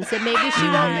last sentence and maybe she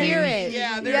won't hear it.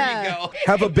 Yeah, there you go.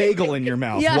 Have a bagel in your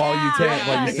mouth while you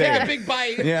say Take a it. big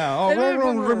bite. Yeah. Oh,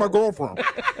 I'm my girlfriend.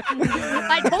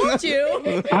 I told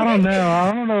you. I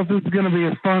don't know if this is going to be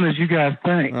as fun as you guys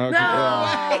think. Okay.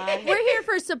 No. We're here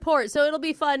for support, so it'll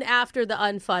be fun after the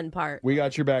unfun part. We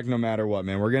got your back no matter what,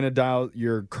 man. We're going to dial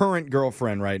your current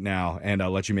girlfriend right now and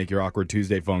let you make your Awkward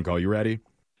Tuesday phone call. You ready?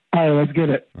 All right, let's get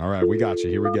it. All right, we got you.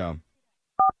 Here we go.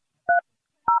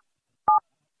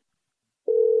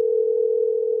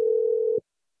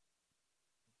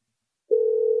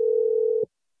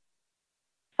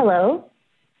 Hello.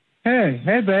 Hey,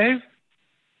 babe.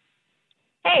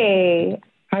 Hey.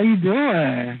 How you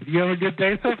doing? You have a good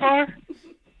day so far?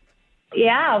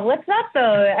 Yeah, what's up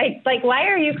though? Why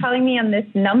are you calling me on this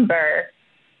number?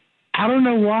 I don't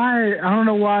know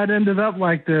why it ended up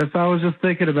like this. I was just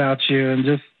thinking about you and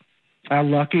just how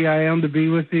lucky I am to be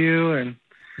with you and,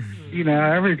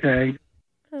 everything.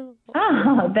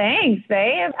 Oh, thanks,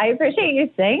 babe. I appreciate you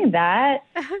saying that.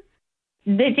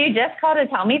 Did you just call to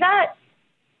tell me that?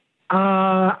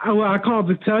 I called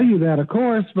to tell you that, of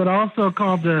course, but I also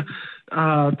called to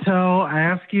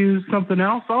ask you something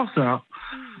else also.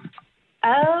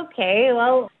 Okay,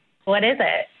 well, what is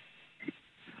it?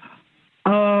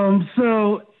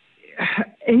 So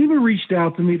Ava reached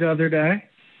out to me the other day.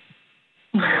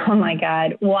 Oh my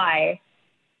God, why?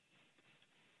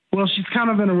 Well, she's kind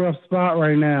of in a rough spot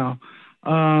right now,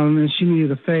 and she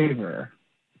needed a favor.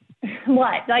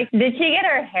 What? Did she get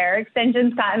her hair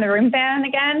extensions caught in the room fan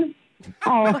again?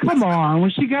 Oh, come on.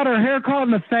 When she got her hair caught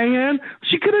in the fan,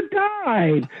 she could have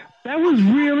died. That was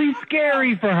really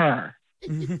scary for her.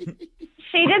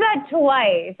 She did that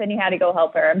twice, and you had to go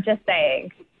help her. I'm just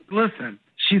saying. Listen,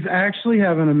 she's actually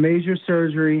having a major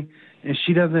surgery, and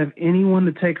she doesn't have anyone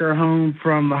to take her home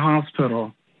from the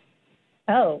hospital.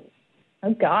 Oh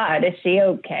God. Is she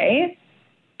okay?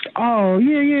 Oh,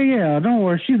 yeah. Don't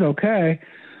worry. She's okay.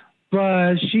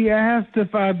 But she asked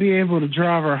if I'd be able to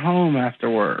drive her home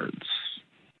afterwards.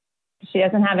 She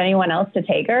doesn't have anyone else to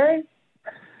take her?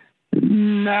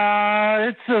 Nah,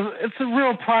 it's a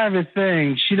real private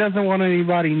thing. She doesn't want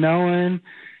anybody knowing,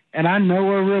 and I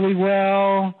know her really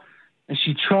well, and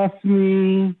she trusts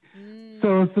me.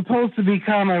 So it's supposed to be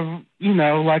kind of,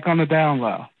 like on the down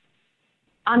low.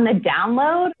 On the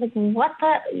download?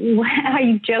 Are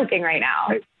you joking right now?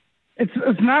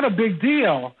 It's not a big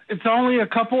deal. It's only a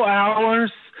couple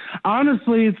hours.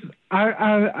 Honestly,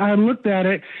 I looked at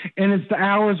it, and it's the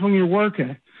hours when you're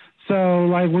working. So,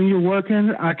 when you're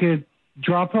working, I could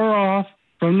drop her off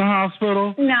from the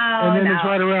hospital. No, and then it's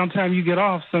right around time you get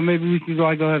off, so maybe we can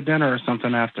go have dinner or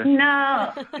something after.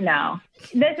 No.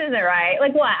 This isn't right.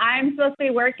 What? I'm supposed to be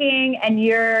working, and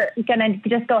you're going to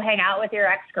just go hang out with your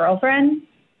ex-girlfriend?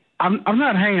 I'm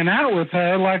not hanging out with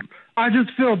her. I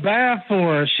just feel bad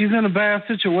for her. She's in a bad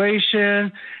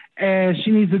situation, and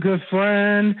she needs a good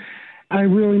friend. I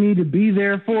really need to be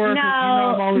there for her.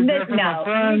 I'm always there for my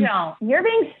friends. You don't. You're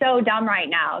being so dumb right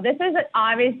now. This is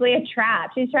obviously a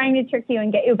trap. She's trying to trick you and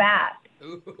get you back.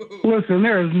 Listen,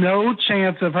 there is no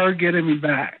chance of her getting me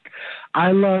back.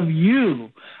 I love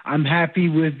you. I'm happy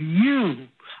with you.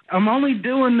 I'm only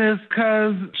doing this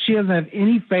because she doesn't have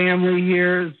any family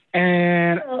here,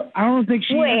 and I don't think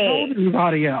she told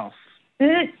anybody else.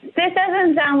 This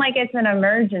doesn't sound like it's an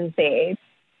emergency.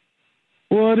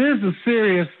 Well, it is a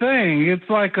serious thing. It's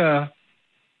like a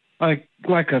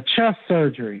chest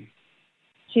surgery.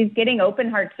 She's getting open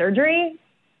heart surgery?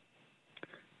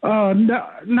 No,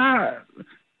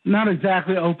 not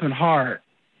exactly open heart.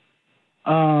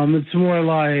 It's more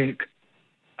like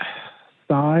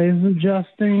size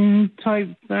adjusting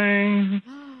type thing.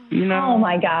 Oh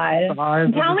my God!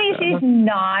 Tell me she's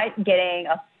not getting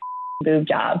a boob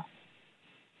job.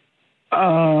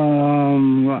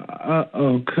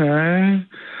 Okay.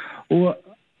 Well,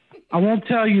 I won't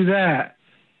tell you that,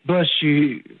 but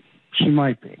she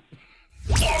might be.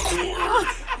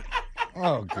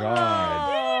 Oh,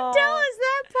 God. Tell us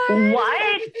that part.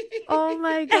 What? Oh,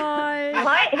 my God.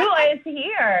 Hi, who is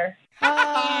here?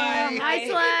 Hi,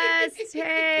 Celeste.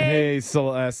 Hey. Hey,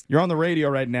 Celeste. You're on the radio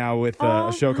right now with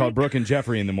a show called Brooke and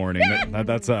Jeffrey in the morning.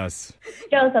 That's us.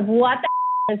 Joseph, what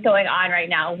the is going on right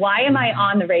now? Why am I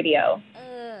on the radio?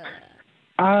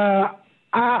 I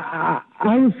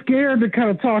was scared to kind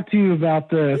of talk to you about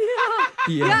this.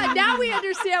 Yeah, now we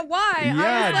understand why.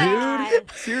 Yeah,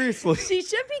 dude. Seriously. She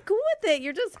should be cool with it.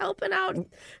 You're just helping out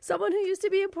someone who used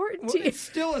to be important to you. It's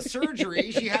still a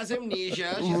surgery. She has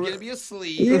amnesia. She's going to be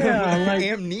asleep. Yeah, like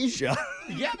amnesia.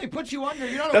 Yeah, they put you under.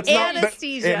 You don't know.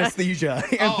 Anesthesia. Anesthesia.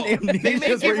 Amnesia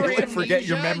is where you forget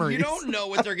your memories. You don't know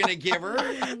what they're going to give her.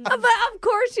 But of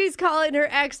course she's calling her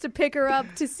ex to pick her up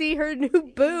to see her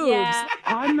new boobs. Yeah.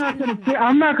 I'm not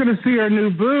gonna see her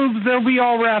new boobs. They'll be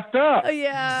all wrapped up.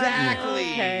 Yeah. Exactly.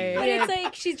 Okay. But it's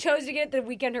like she chose to get it the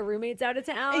weekend her roommate's out of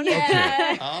town.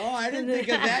 Yeah. Oh, I didn't think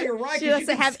of that. You're right. She wants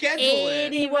to have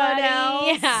anyone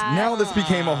else. Yeah. Now this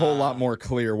became a whole lot more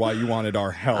clear why you wanted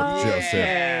our help, Joseph.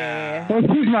 Yeah. Well,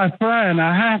 she's my friend.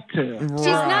 I have to. She's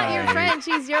not your friend.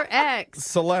 She's your ex.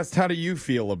 Celeste, how do you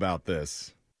feel about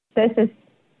this?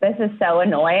 This is so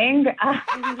annoying.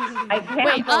 I can't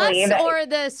Wait, believe us it. or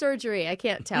the surgery? I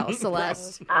can't tell,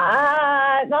 Celeste.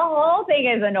 The whole thing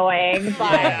is annoying.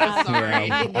 But Sorry.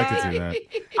 Yeah, I can see that.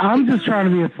 I'm just trying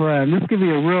to be a friend. This could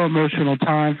be a real emotional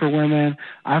time for women.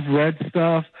 I've read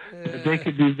stuff. They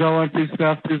could be going through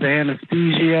stuff through the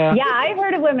anesthesia. yeah, I've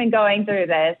heard of women going through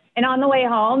this. And on the way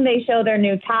home, they show their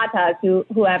new tatas to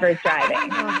whoever's driving.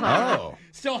 Oh.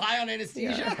 Still high on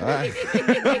anesthesia.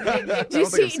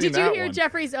 Did you hear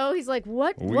Jeffrey's? Oh, he's like,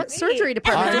 what surgery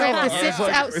department do I have to sit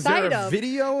outside is there a of?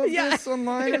 video of this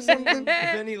online or something? If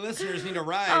any listeners need a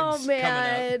ride, Oh,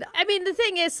 man. I mean, the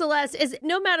thing is, Celeste, is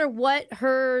no matter what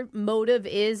her motive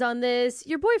is on this,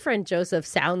 your boyfriend Joseph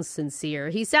sounds sincere.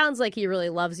 He sounds like he really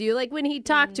loves you. Like when he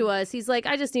talked to us, he's like,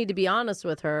 I just need to be honest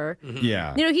with her.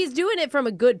 Yeah. You know, he's doing it from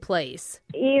a good place.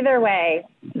 Either way,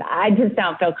 I just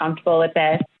don't feel comfortable with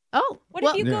this. Oh, What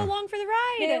if you go along for the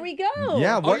ride? There we go.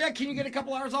 Yeah, Oh, yeah. Can you get a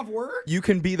couple hours off work? You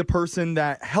can be the person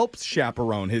that helps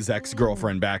chaperone his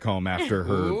ex-girlfriend back home after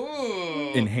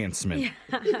her enhancement.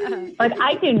 Like,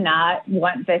 I do not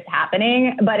want this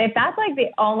happening, but if that's like the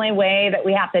only way that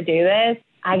we have to do this,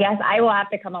 I guess I will have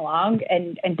to come along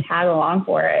and tag along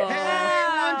for it.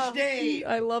 Hey, lunch date.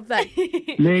 I love that.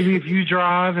 Maybe if you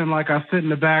drive and like I sit in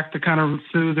the back to kind of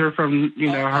soothe her from,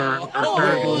 her.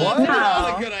 What?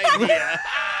 Not a good idea.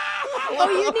 Oh,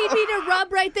 you need me to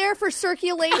rub right there for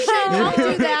circulation? I'll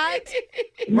do that.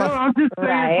 No, I'm just saying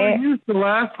Right. for you,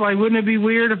 Celeste. Like, wouldn't it be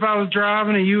weird if I was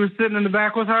driving and you were sitting in the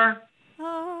back with her?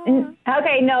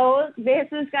 Okay, no, this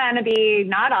is going to be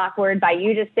not awkward by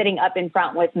you just sitting up in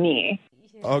front with me.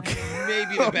 Okay.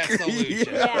 Maybe the best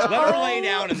solution. Yeah. Let her lay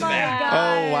down in the back.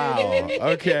 Oh, wow.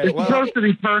 Okay. It's Well, supposed to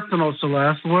be personal,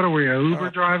 Celeste. What are we, an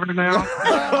Uber driver now?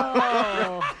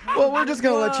 well, we're just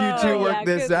going to let you two work yeah,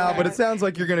 this good out, but work. it sounds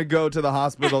like you're going to go to the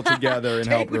hospital together and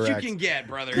help Take your what you ex. can get,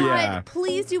 brother. God, Yeah.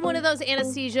 please do one of those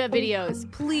anesthesia videos.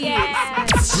 Please.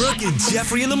 Brooke and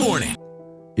Jeffrey in the morning.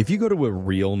 If you go to a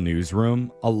real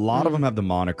newsroom, a lot of them have the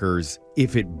monikers,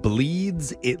 if it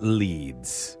bleeds, it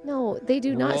leads. No, they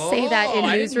do not say that in Whoa,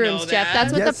 I didn't know newsrooms, Jeff. that.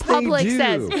 That's what Yes, the they public do.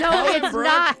 says. No, Tell him, it's Brooke.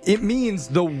 not. It means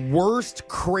the worst,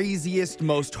 craziest,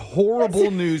 most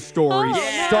horrible news stories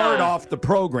Yeah. start off the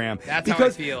program. That's how I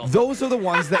because feel. those are the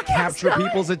ones that capture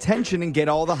people's attention and get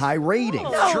all the high ratings.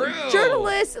 No, True.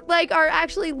 journalists are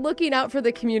actually looking out for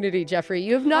the community, Jeffrey.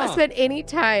 You have not spent any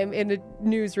time in a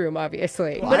newsroom,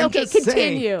 obviously. Well, but I'm okay, just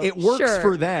saying, continue. it works Sure.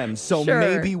 for them, so Sure.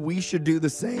 maybe we should do the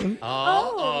same.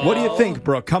 Oh. What do you think,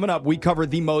 Brooke? Coming up, we cover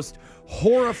the most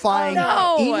horrifying,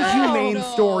 Oh, no. inhumane Oh, no.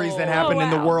 stories that happened in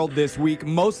the wow. world this week,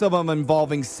 most of them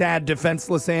involving sad,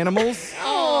 defenseless animals.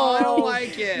 Oh, I don't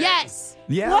like it. Yes.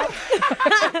 Yeah.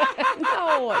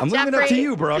 No, I'm leaving it up to Jeffrey.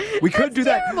 you, Brooke. We could do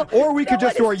that. terrible. Or we could No,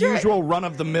 just do our it's true. usual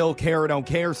run-of-the-mill care or don't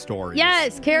care stories.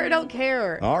 Yes, care or don't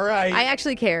care. All right. I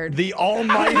actually cared. The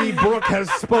almighty Brooke has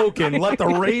spoken. Let the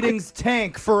ratings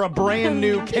tank for a brand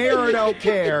new care or don't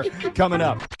care coming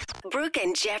up. Brooke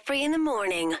and Jeffrey in the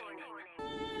morning.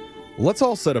 Let's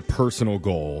all set a personal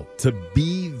goal to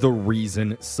be the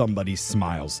reason somebody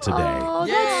smiles today. Oh,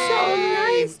 that's so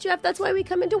nice, Jeff. That's why we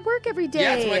come into work every day.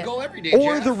 Yeah, that's my goal every day,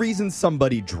 Or Jeff. the reason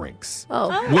somebody drinks. Oh.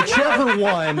 Whichever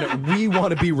one, we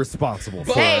want to be responsible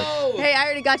for. Hey, Oh. hey, I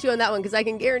already got you on that one because I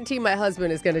can guarantee my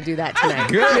husband is going to do that tonight.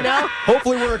 Good. You know?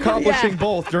 Hopefully we're accomplishing Yeah.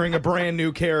 both during a brand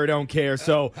new care or don't care.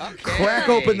 So crack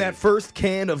open that first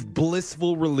can of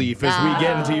blissful relief as we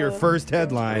get into your first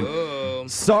headline. Whoa.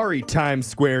 Sorry, Times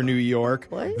Square, New York.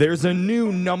 What? There's a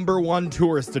new #1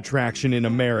 tourist attraction in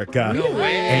America. No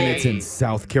way. And it's in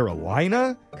South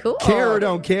Carolina. Cool. Care or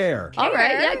don't care. All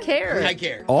right, yeah, care. I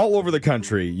care. All over the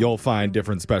country, you'll find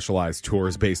different specialized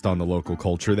tours based on the local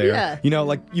culture there. Yeah. You know,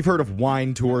 like you've heard of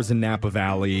wine tours in Napa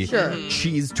Valley, Sure.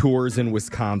 cheese tours in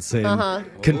Wisconsin. Uh-huh.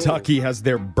 Kentucky has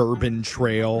their Bourbon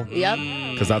Trail. Yep.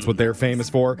 Because that's what they're famous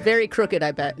for. Very crooked,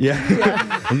 I bet.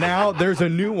 Yeah. Now there's a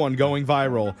new one going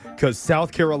viral because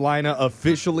South Carolina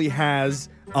officially has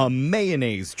a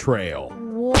mayonnaise trail.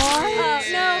 What?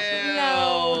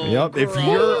 No. Yep.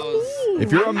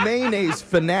 If you're a mayonnaise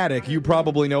fanatic, you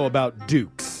probably know about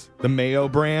Duke's, the mayo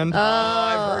brand.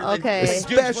 Oh, okay.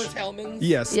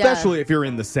 Especially if you're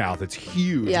in the South. It's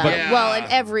huge. Yeah. But Well, and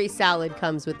every salad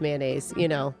comes with mayonnaise, you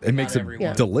know. it makes it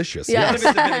delicious. Yeah.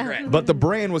 Yes. But the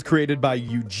brand was created by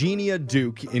Eugenia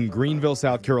Duke in Greenville,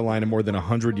 South Carolina more than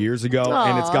 100 years ago.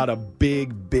 And it's got a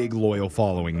big loyal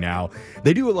following now.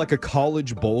 They do like a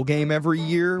college bowl game every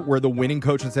year where the winning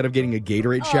coach, instead of getting a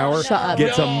Gatorade shower,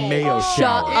 gets a mayo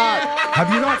shower. Shut up.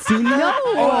 Have you not seen that? No.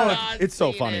 Oh, it's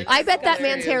so funny. I bet that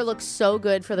man's hair looks so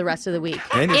good for the rest of the week.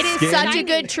 And It his is skin. such a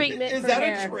good treatment Is for that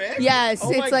hair. a trick? Yes, Oh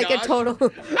my it's like gosh. a total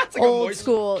That's like a old moist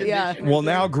school. Yeah. Well,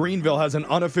 now Greenville has an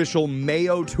unofficial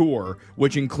mayo tour,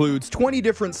 which includes 20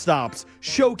 different stops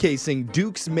showcasing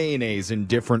Duke's mayonnaise in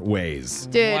different ways.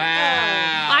 Dude,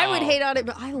 Wow. I would hate on it,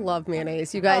 but I love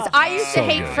mayonnaise, you guys. I used to So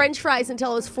hate good. French fries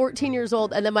until I was 14 years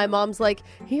old, and then my mom's like,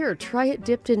 "Here, try it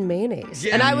dipped in mayonnaise,"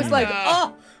 Yeah. and I was like,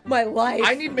 "Oh, my life!"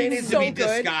 I need mayonnaise so to be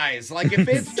good. disguised. Like, if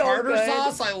it's So tartar good.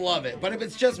 sauce, I love it. But if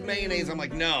it's just mayonnaise, I'm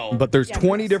like, no. But there's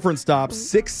 20 different stops,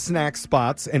 6 snack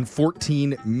spots, and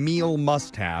 14 meal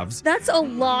must-haves, That's a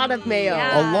lot of mayo.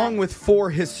 along with 4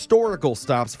 historical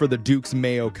stops for the Duke's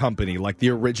Mayo Company, like the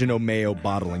original mayo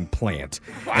bottling plant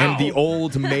and the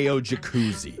old mayo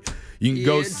jacuzzi. You can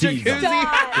go see them.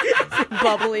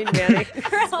 Bubbling mayonnaise.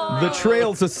 The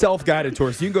trail's a self-guided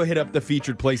tour, so you can go hit up the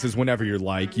featured places whenever you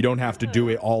like. You don't have to do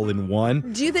it all in one.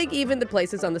 Do you think even the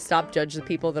places on the stop judge the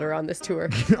people that are on this tour?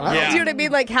 Yeah. Do you know what I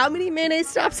mean? Like, how many mayonnaise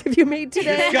stops have you made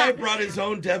today? This guy brought his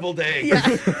own deviled egg.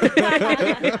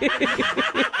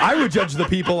 I would judge the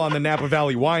people on the Napa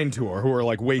Valley wine tour who are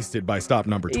like wasted by stop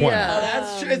number 20.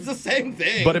 That's it's the same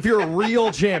thing. But if you're a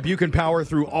real champ, you can power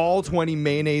through all 20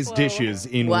 mayonnaise dishes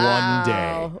in one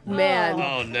day. Man.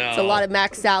 Oh, no. It's a lot of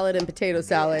mac salad and potato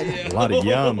salad. A lot of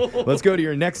yum. Let's go to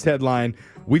your next headline.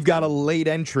 We've got a late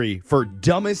entry for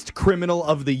Dumbest Criminal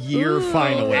of the Year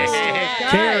finalist.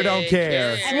 Care or don't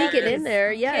care. Sneak it in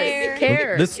there. Yes.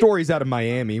 Care. This story's out of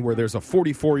Miami, where there's a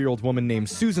 44-year-old woman named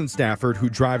Susan Stafford who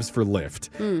drives for Lyft.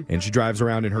 And she drives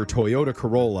around in her Toyota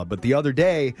Corolla. But the other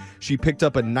day, she picked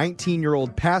up a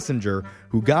 19-year-old passenger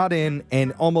who got in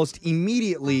and almost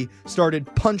immediately started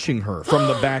punching her from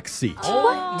the back seat.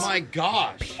 Oh my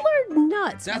gosh. People are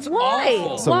nuts. That's Why?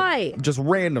 awful. So, Why? just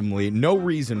randomly, no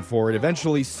reason for it.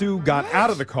 Eventually, Sue got out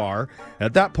of the car.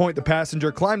 At that point, the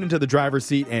passenger climbed into the driver's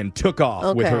seat and took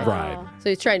off with her ride. So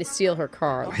he's trying to steal her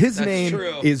car. His That's name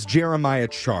true. is Jeremiah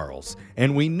Charles,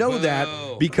 and we know that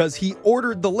because he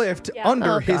ordered the lift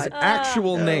under Oh, his God.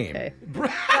 actual name. Okay.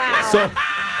 So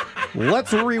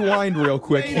let's rewind real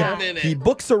quick. Wait a minute. He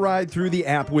books a ride through the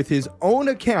app with his own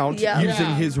account Yep. using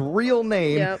Yeah. his real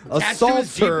name, Yep. assaults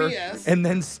Attached to her, his GPS. and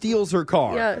then steals her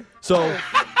car. Yeah. So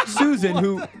Susan,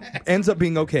 who ends up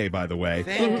being okay, by the way,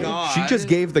 Thank God. she just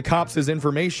gave the cops his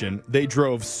information. They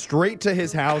drove straight to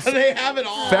his house, They have it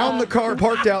all. found the car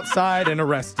parked outside, and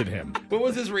arrested him. What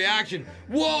was his reaction?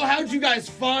 Whoa, how'd you guys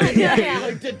find me?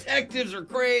 Like, detectives are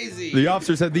crazy. The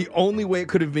officer said the only way it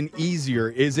could have been easier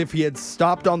is if he had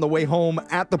stopped on the way home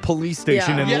at the police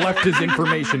station Yeah. and Yeah. left his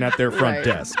information at their front Right.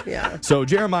 desk. Yeah. So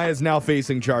Jeremiah is now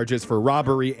facing charges for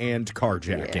robbery and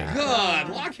carjacking. Yeah.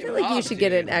 Good. Lock I feel him like up, you should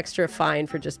get an dude. extra fine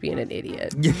for just being an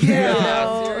idiot. Yeah, You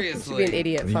should seriously. be an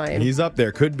idiot fine. He's up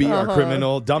there. Could be our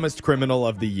Uh-huh. dumbest criminal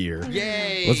of the year.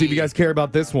 Yay. Let's see if you guys care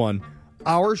about this one.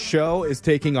 Our show is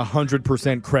taking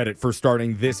 100% credit for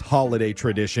starting this holiday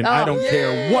tradition. I don't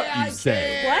care what you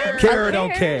say. What? Care or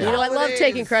don't care. You know, I love Holidays.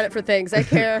 taking credit for things. I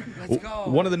care. Let's go.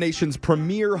 One of the nation's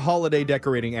premier holiday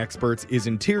decorating experts is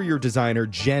interior designer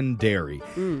Jen Derry.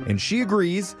 And she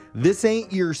agrees this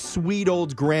ain't your sweet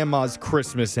old grandma's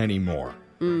Christmas anymore.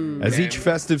 As each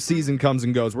festive season comes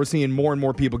and goes, we're seeing more and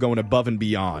more people going above and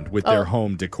beyond with their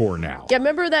home decor now. Yeah,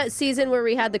 remember that season where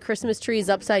we had the Christmas trees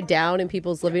upside down in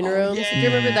people's living rooms? Do you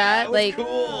remember that? Like,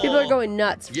 people are going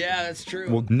nuts. Yeah, that's true.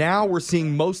 Well, now we're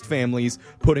seeing most families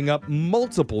putting up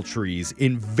multiple trees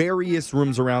in various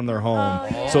rooms around their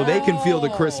home so they can feel the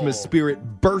Christmas spirit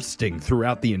bursting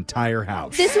throughout the entire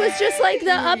house. This was just like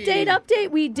the update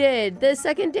we did, the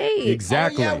second date.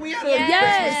 Exactly. Oh, yeah, we had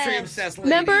a Christmas tree obsessed lady.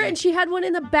 Remember? And she had one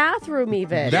in the bathroom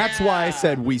even. That's why I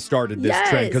said we started this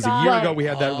trend, because a year ago we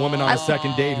had that woman on a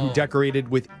second date who decorated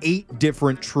with 8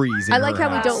 different trees in I like her how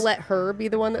house. we don't let her be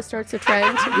the one that starts the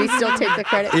trend. We still take the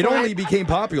credit It for only became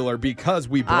popular because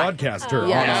we broadcast her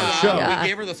yeah. on our show. We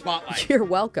gave her the spotlight. You're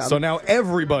welcome. So now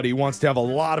everybody wants to have a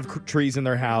lot of trees in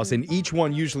their house, and each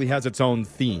one usually has its own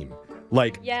theme.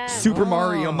 Like Super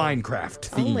Mario Minecraft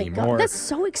theme. Oh my God, or that's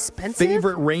so expensive.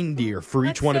 favorite reindeer for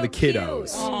each one of the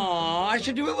kiddos. Aw, I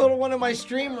should do a little one in my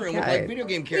stream room with like video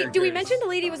game characters. Wait, do we mention the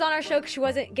lady was on our show because she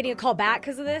wasn't getting a call back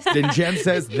because of this? Then Jen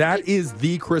says that is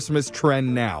the Christmas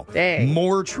trend now. Dang.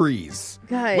 More trees.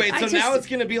 God, Wait, so now it's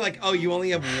going to be like, oh, you only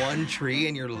have one tree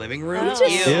in your living room?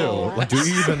 Ew. Do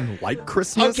you even like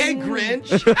Christmas? Okay, Grinch.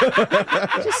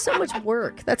 just so much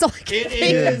work. That's all I can It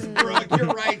think is, of. Brooke. You're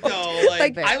right, though.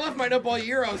 Like, I left mine up all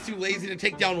year. I was too lazy to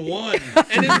take down one.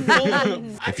 And it's full.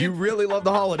 If you really love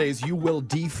the holidays, you will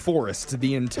deforest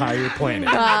the entire planet.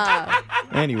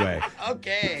 Anyway.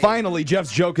 Okay. Finally,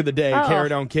 Jeff's joke of the day, care or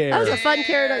don't care. That was a fun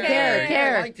care or don't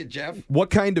care. I liked it, Jeff. What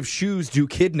kind of shoes do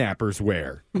kidnappers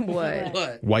wear? What?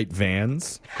 White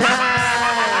Vans.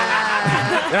 That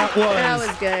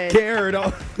was good. Care or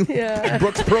don't. Yeah.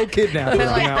 Brooks Pro Kidnappers. I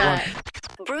like on that.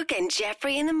 one. Brooke and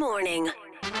Jeffrey in the morning.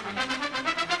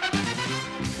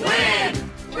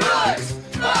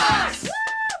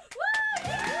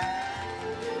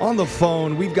 On the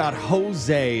phone, we've got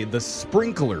Jose, the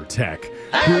sprinkler tech,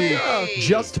 who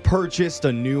just purchased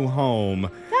a new home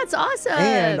That's awesome.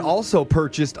 and also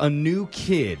purchased a new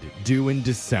kid due in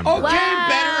December. Okay,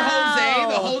 better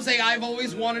Jose. The Jose I've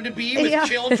always wanted to be with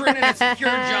children and a secure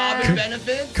job and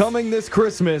benefits. Coming this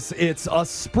Christmas, it's A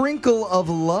Sprinkle of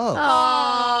Love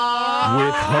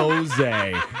with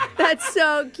Jose. That's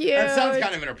so cute. That sounds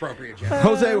kind of inappropriate, Jeff.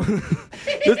 Jose,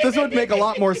 this would make a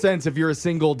lot more sense if you're a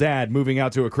single dad moving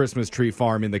out to a Christmas tree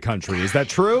farm in the country. Is that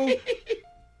true?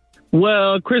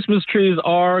 Well, Christmas trees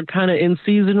are kind of in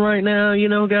season right now, you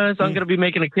know, guys. I'm going to be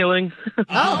making a killing. Okay.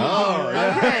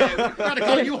 We're going to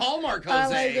call you Hallmark,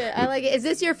 Jose. I like it. Is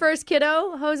this your first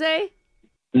kiddo, Jose?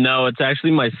 No, it's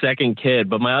actually my second kid,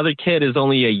 but my other kid is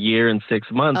only a year and 6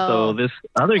 months, so this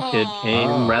other kid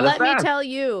came rather Let fast. me tell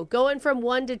you, going from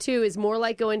 1 to 2 is more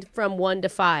like going from 1 to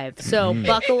 5. So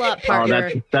buckle up,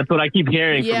 partner. That's what I keep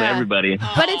hearing from everybody.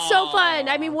 But it's so fun.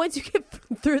 I mean, once you get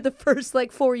through the first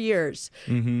 4 years,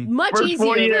 much First easier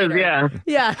 4 years, later.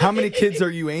 yeah. How many kids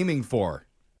are you aiming for?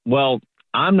 Well,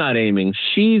 I'm not aiming.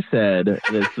 She said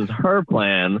this is her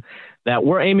plan, that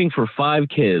we're aiming for 5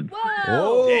 kids.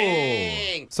 Oh.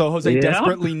 Dang. So Jose Yeah.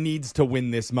 desperately needs to win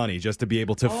this money just to be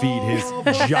able to feed his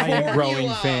giant growing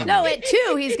family. No, at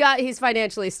 2, he's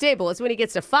financially stable. It's when he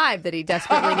gets to 5 that he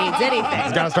desperately needs anything.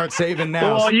 He's got to start saving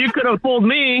now. Well, you could have fooled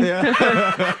me.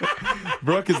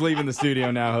 Brooke is leaving the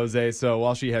studio now, Jose. So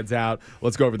while she heads out,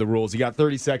 let's go over the rules. You got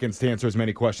 30 seconds to answer as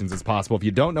many questions as possible. If you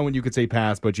don't know when you could say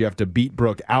pass, but you have to beat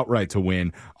Brooke outright to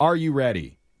win. Are you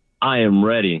ready? I am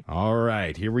ready. All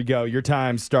right, here we go. Your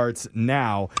time starts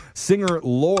now. Singer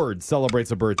Lorde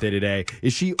celebrates a birthday today.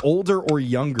 Is she older or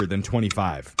younger than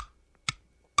 25?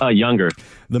 Younger.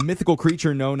 The mythical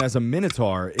creature known as a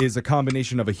minotaur is a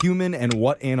combination of a human and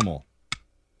what animal?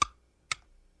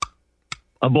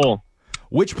 A bull.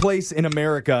 Which place in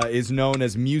America is known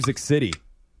as Music City?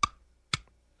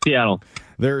 Seattle.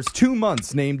 There's 2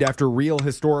 months named after real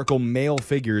historical male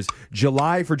figures.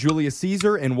 July for Julius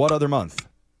Caesar, and what other month?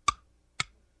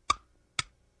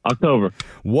 October.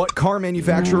 What car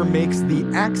manufacturer makes the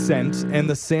Accent and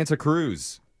the Santa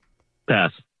Cruz?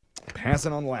 Pass.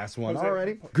 Passing on the last one.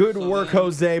 Alrighty. Good work,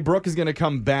 Jose. Brooke is going to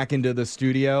come back into the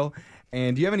studio.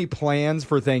 And do you have any plans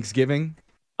for Thanksgiving?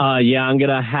 Yeah, I'm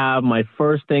going to have my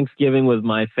first Thanksgiving with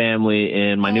my family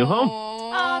in my new home.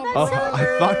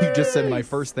 I thought you just said my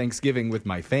first Thanksgiving with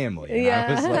my family. And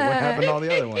I was like, what happened to all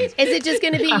the other ones? Is it just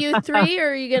going to be you 3, or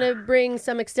are you going to bring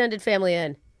some extended family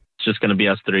in? It's just going to be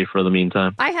us 3 for the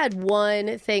meantime. I had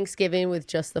one Thanksgiving with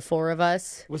just the 4 of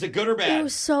us. Was it good or It bad?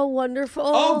 was so wonderful.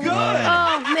 Oh, good.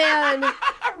 Oh, man.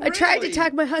 I tried to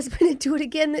talk my husband into it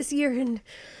again this year, and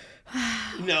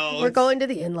No. We're going to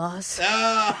the in-laws.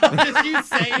 Just you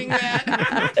saying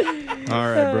that. All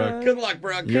right, Brooke. Good luck,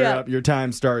 Brooke. You're up. Your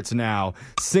time starts now.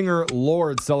 Singer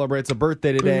Lorde celebrates a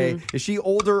birthday today. Is she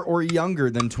older or younger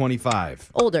than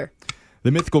 25? Older.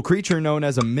 The mythical creature known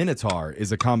as a minotaur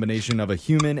is a combination of a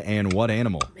human and what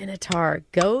animal? Minotaur.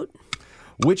 Goat.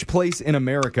 Which place in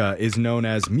America is known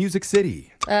as Music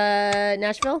City?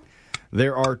 Nashville.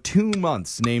 There are 2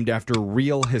 months named after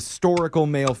real historical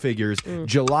male figures.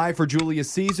 July for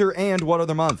Julius Caesar, and what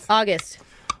other month? August.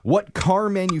 What car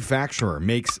manufacturer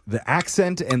makes the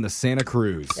Accent and the Santa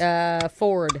Cruz?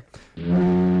 Ford.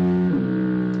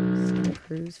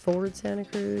 Ford, Santa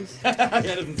Cruz.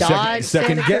 Dodge,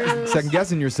 second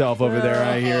guessing yourself over there,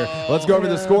 I hear. Let's go over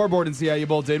the scoreboard and see how you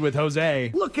both did with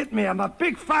Jose. Look at me, I'm a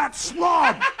big fat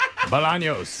slob.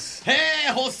 Bolaños.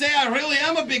 Hey, Jose, I really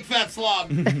am a big fat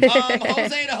slob.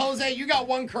 Jose to Jose, you got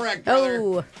one correct, brother.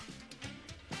 Oh.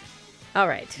 All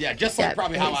right. Yeah, just like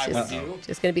probably how I would do.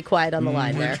 Just going to be quiet on the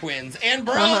line We're there. twins. And,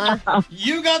 bro,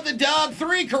 you got the dub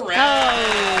 3 correct.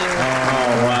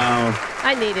 Oh, wow.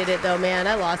 I needed it, though, man.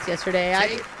 I lost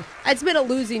yesterday. It's been a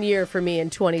losing year for me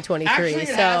in 2023. Actually, it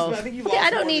so has, but I think you've lost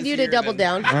I don't more need this you to year double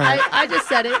than- down. I just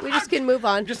said it. We just can move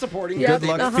on. Just supporting you. Good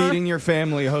luck feeding your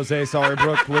family, Jose. Sorry,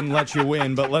 Brooke wouldn't let you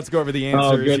win, but let's go over the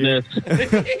answers. Oh,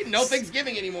 goodness. No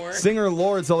Thanksgiving anymore. Singer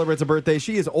Lorde celebrates a birthday.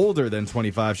 She is older than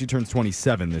 25. She turns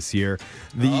 27 this year.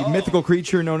 The mythical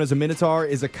creature known as a minotaur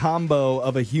is a combo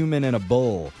of a human and a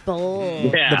bull.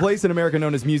 Yeah. The place in America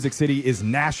known as Music City is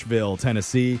Nashville,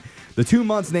 Tennessee. The 2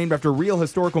 months named after real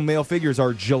historical male figures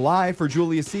are July for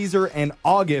Julius Caesar and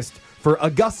August for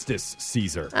Augustus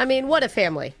Caesar. I mean, what a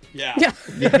family. Yeah.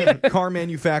 The car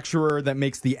manufacturer that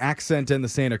makes the Accent and the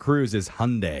Santa Cruz is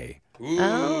Hyundai.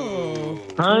 Oh.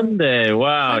 Hyundai.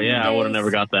 Wow. Yeah, I would have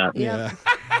never got that. Yeah.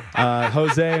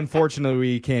 Jose, unfortunately,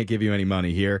 we can't give you any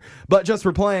money here. But just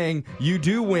for playing, you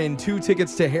do win 2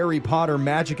 tickets to Harry Potter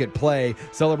Magic at Play.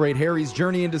 Celebrate Harry's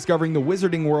journey in discovering the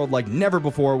wizarding world like never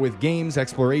before with games,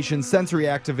 exploration, sensory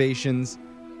activations.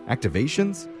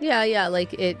 Activations? Yeah,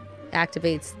 like it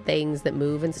activates things that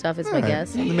move and stuff is my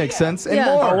guess. That makes sense. And Yeah.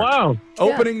 more. Oh, wow.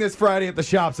 Opening this Friday at the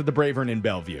shops at the Bravern in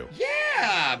Bellevue.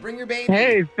 Yeah, bring your baby.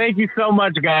 Hey, thank you so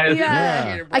much, guys.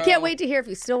 Yeah. I can't wait to hear if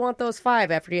you still want those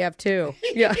 5 after you have 2.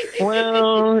 Yeah.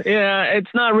 Well, yeah, it's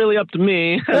not really up to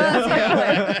me.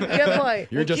 Good point.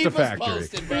 You're just a Keep us factory.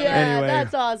 posted, brother. Yeah, Anyway,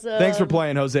 that's awesome. Thanks for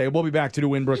playing, Jose. We'll be back to do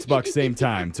Winbrook's Bucks same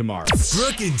time tomorrow.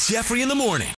 Brooke and Jeffrey in the morning.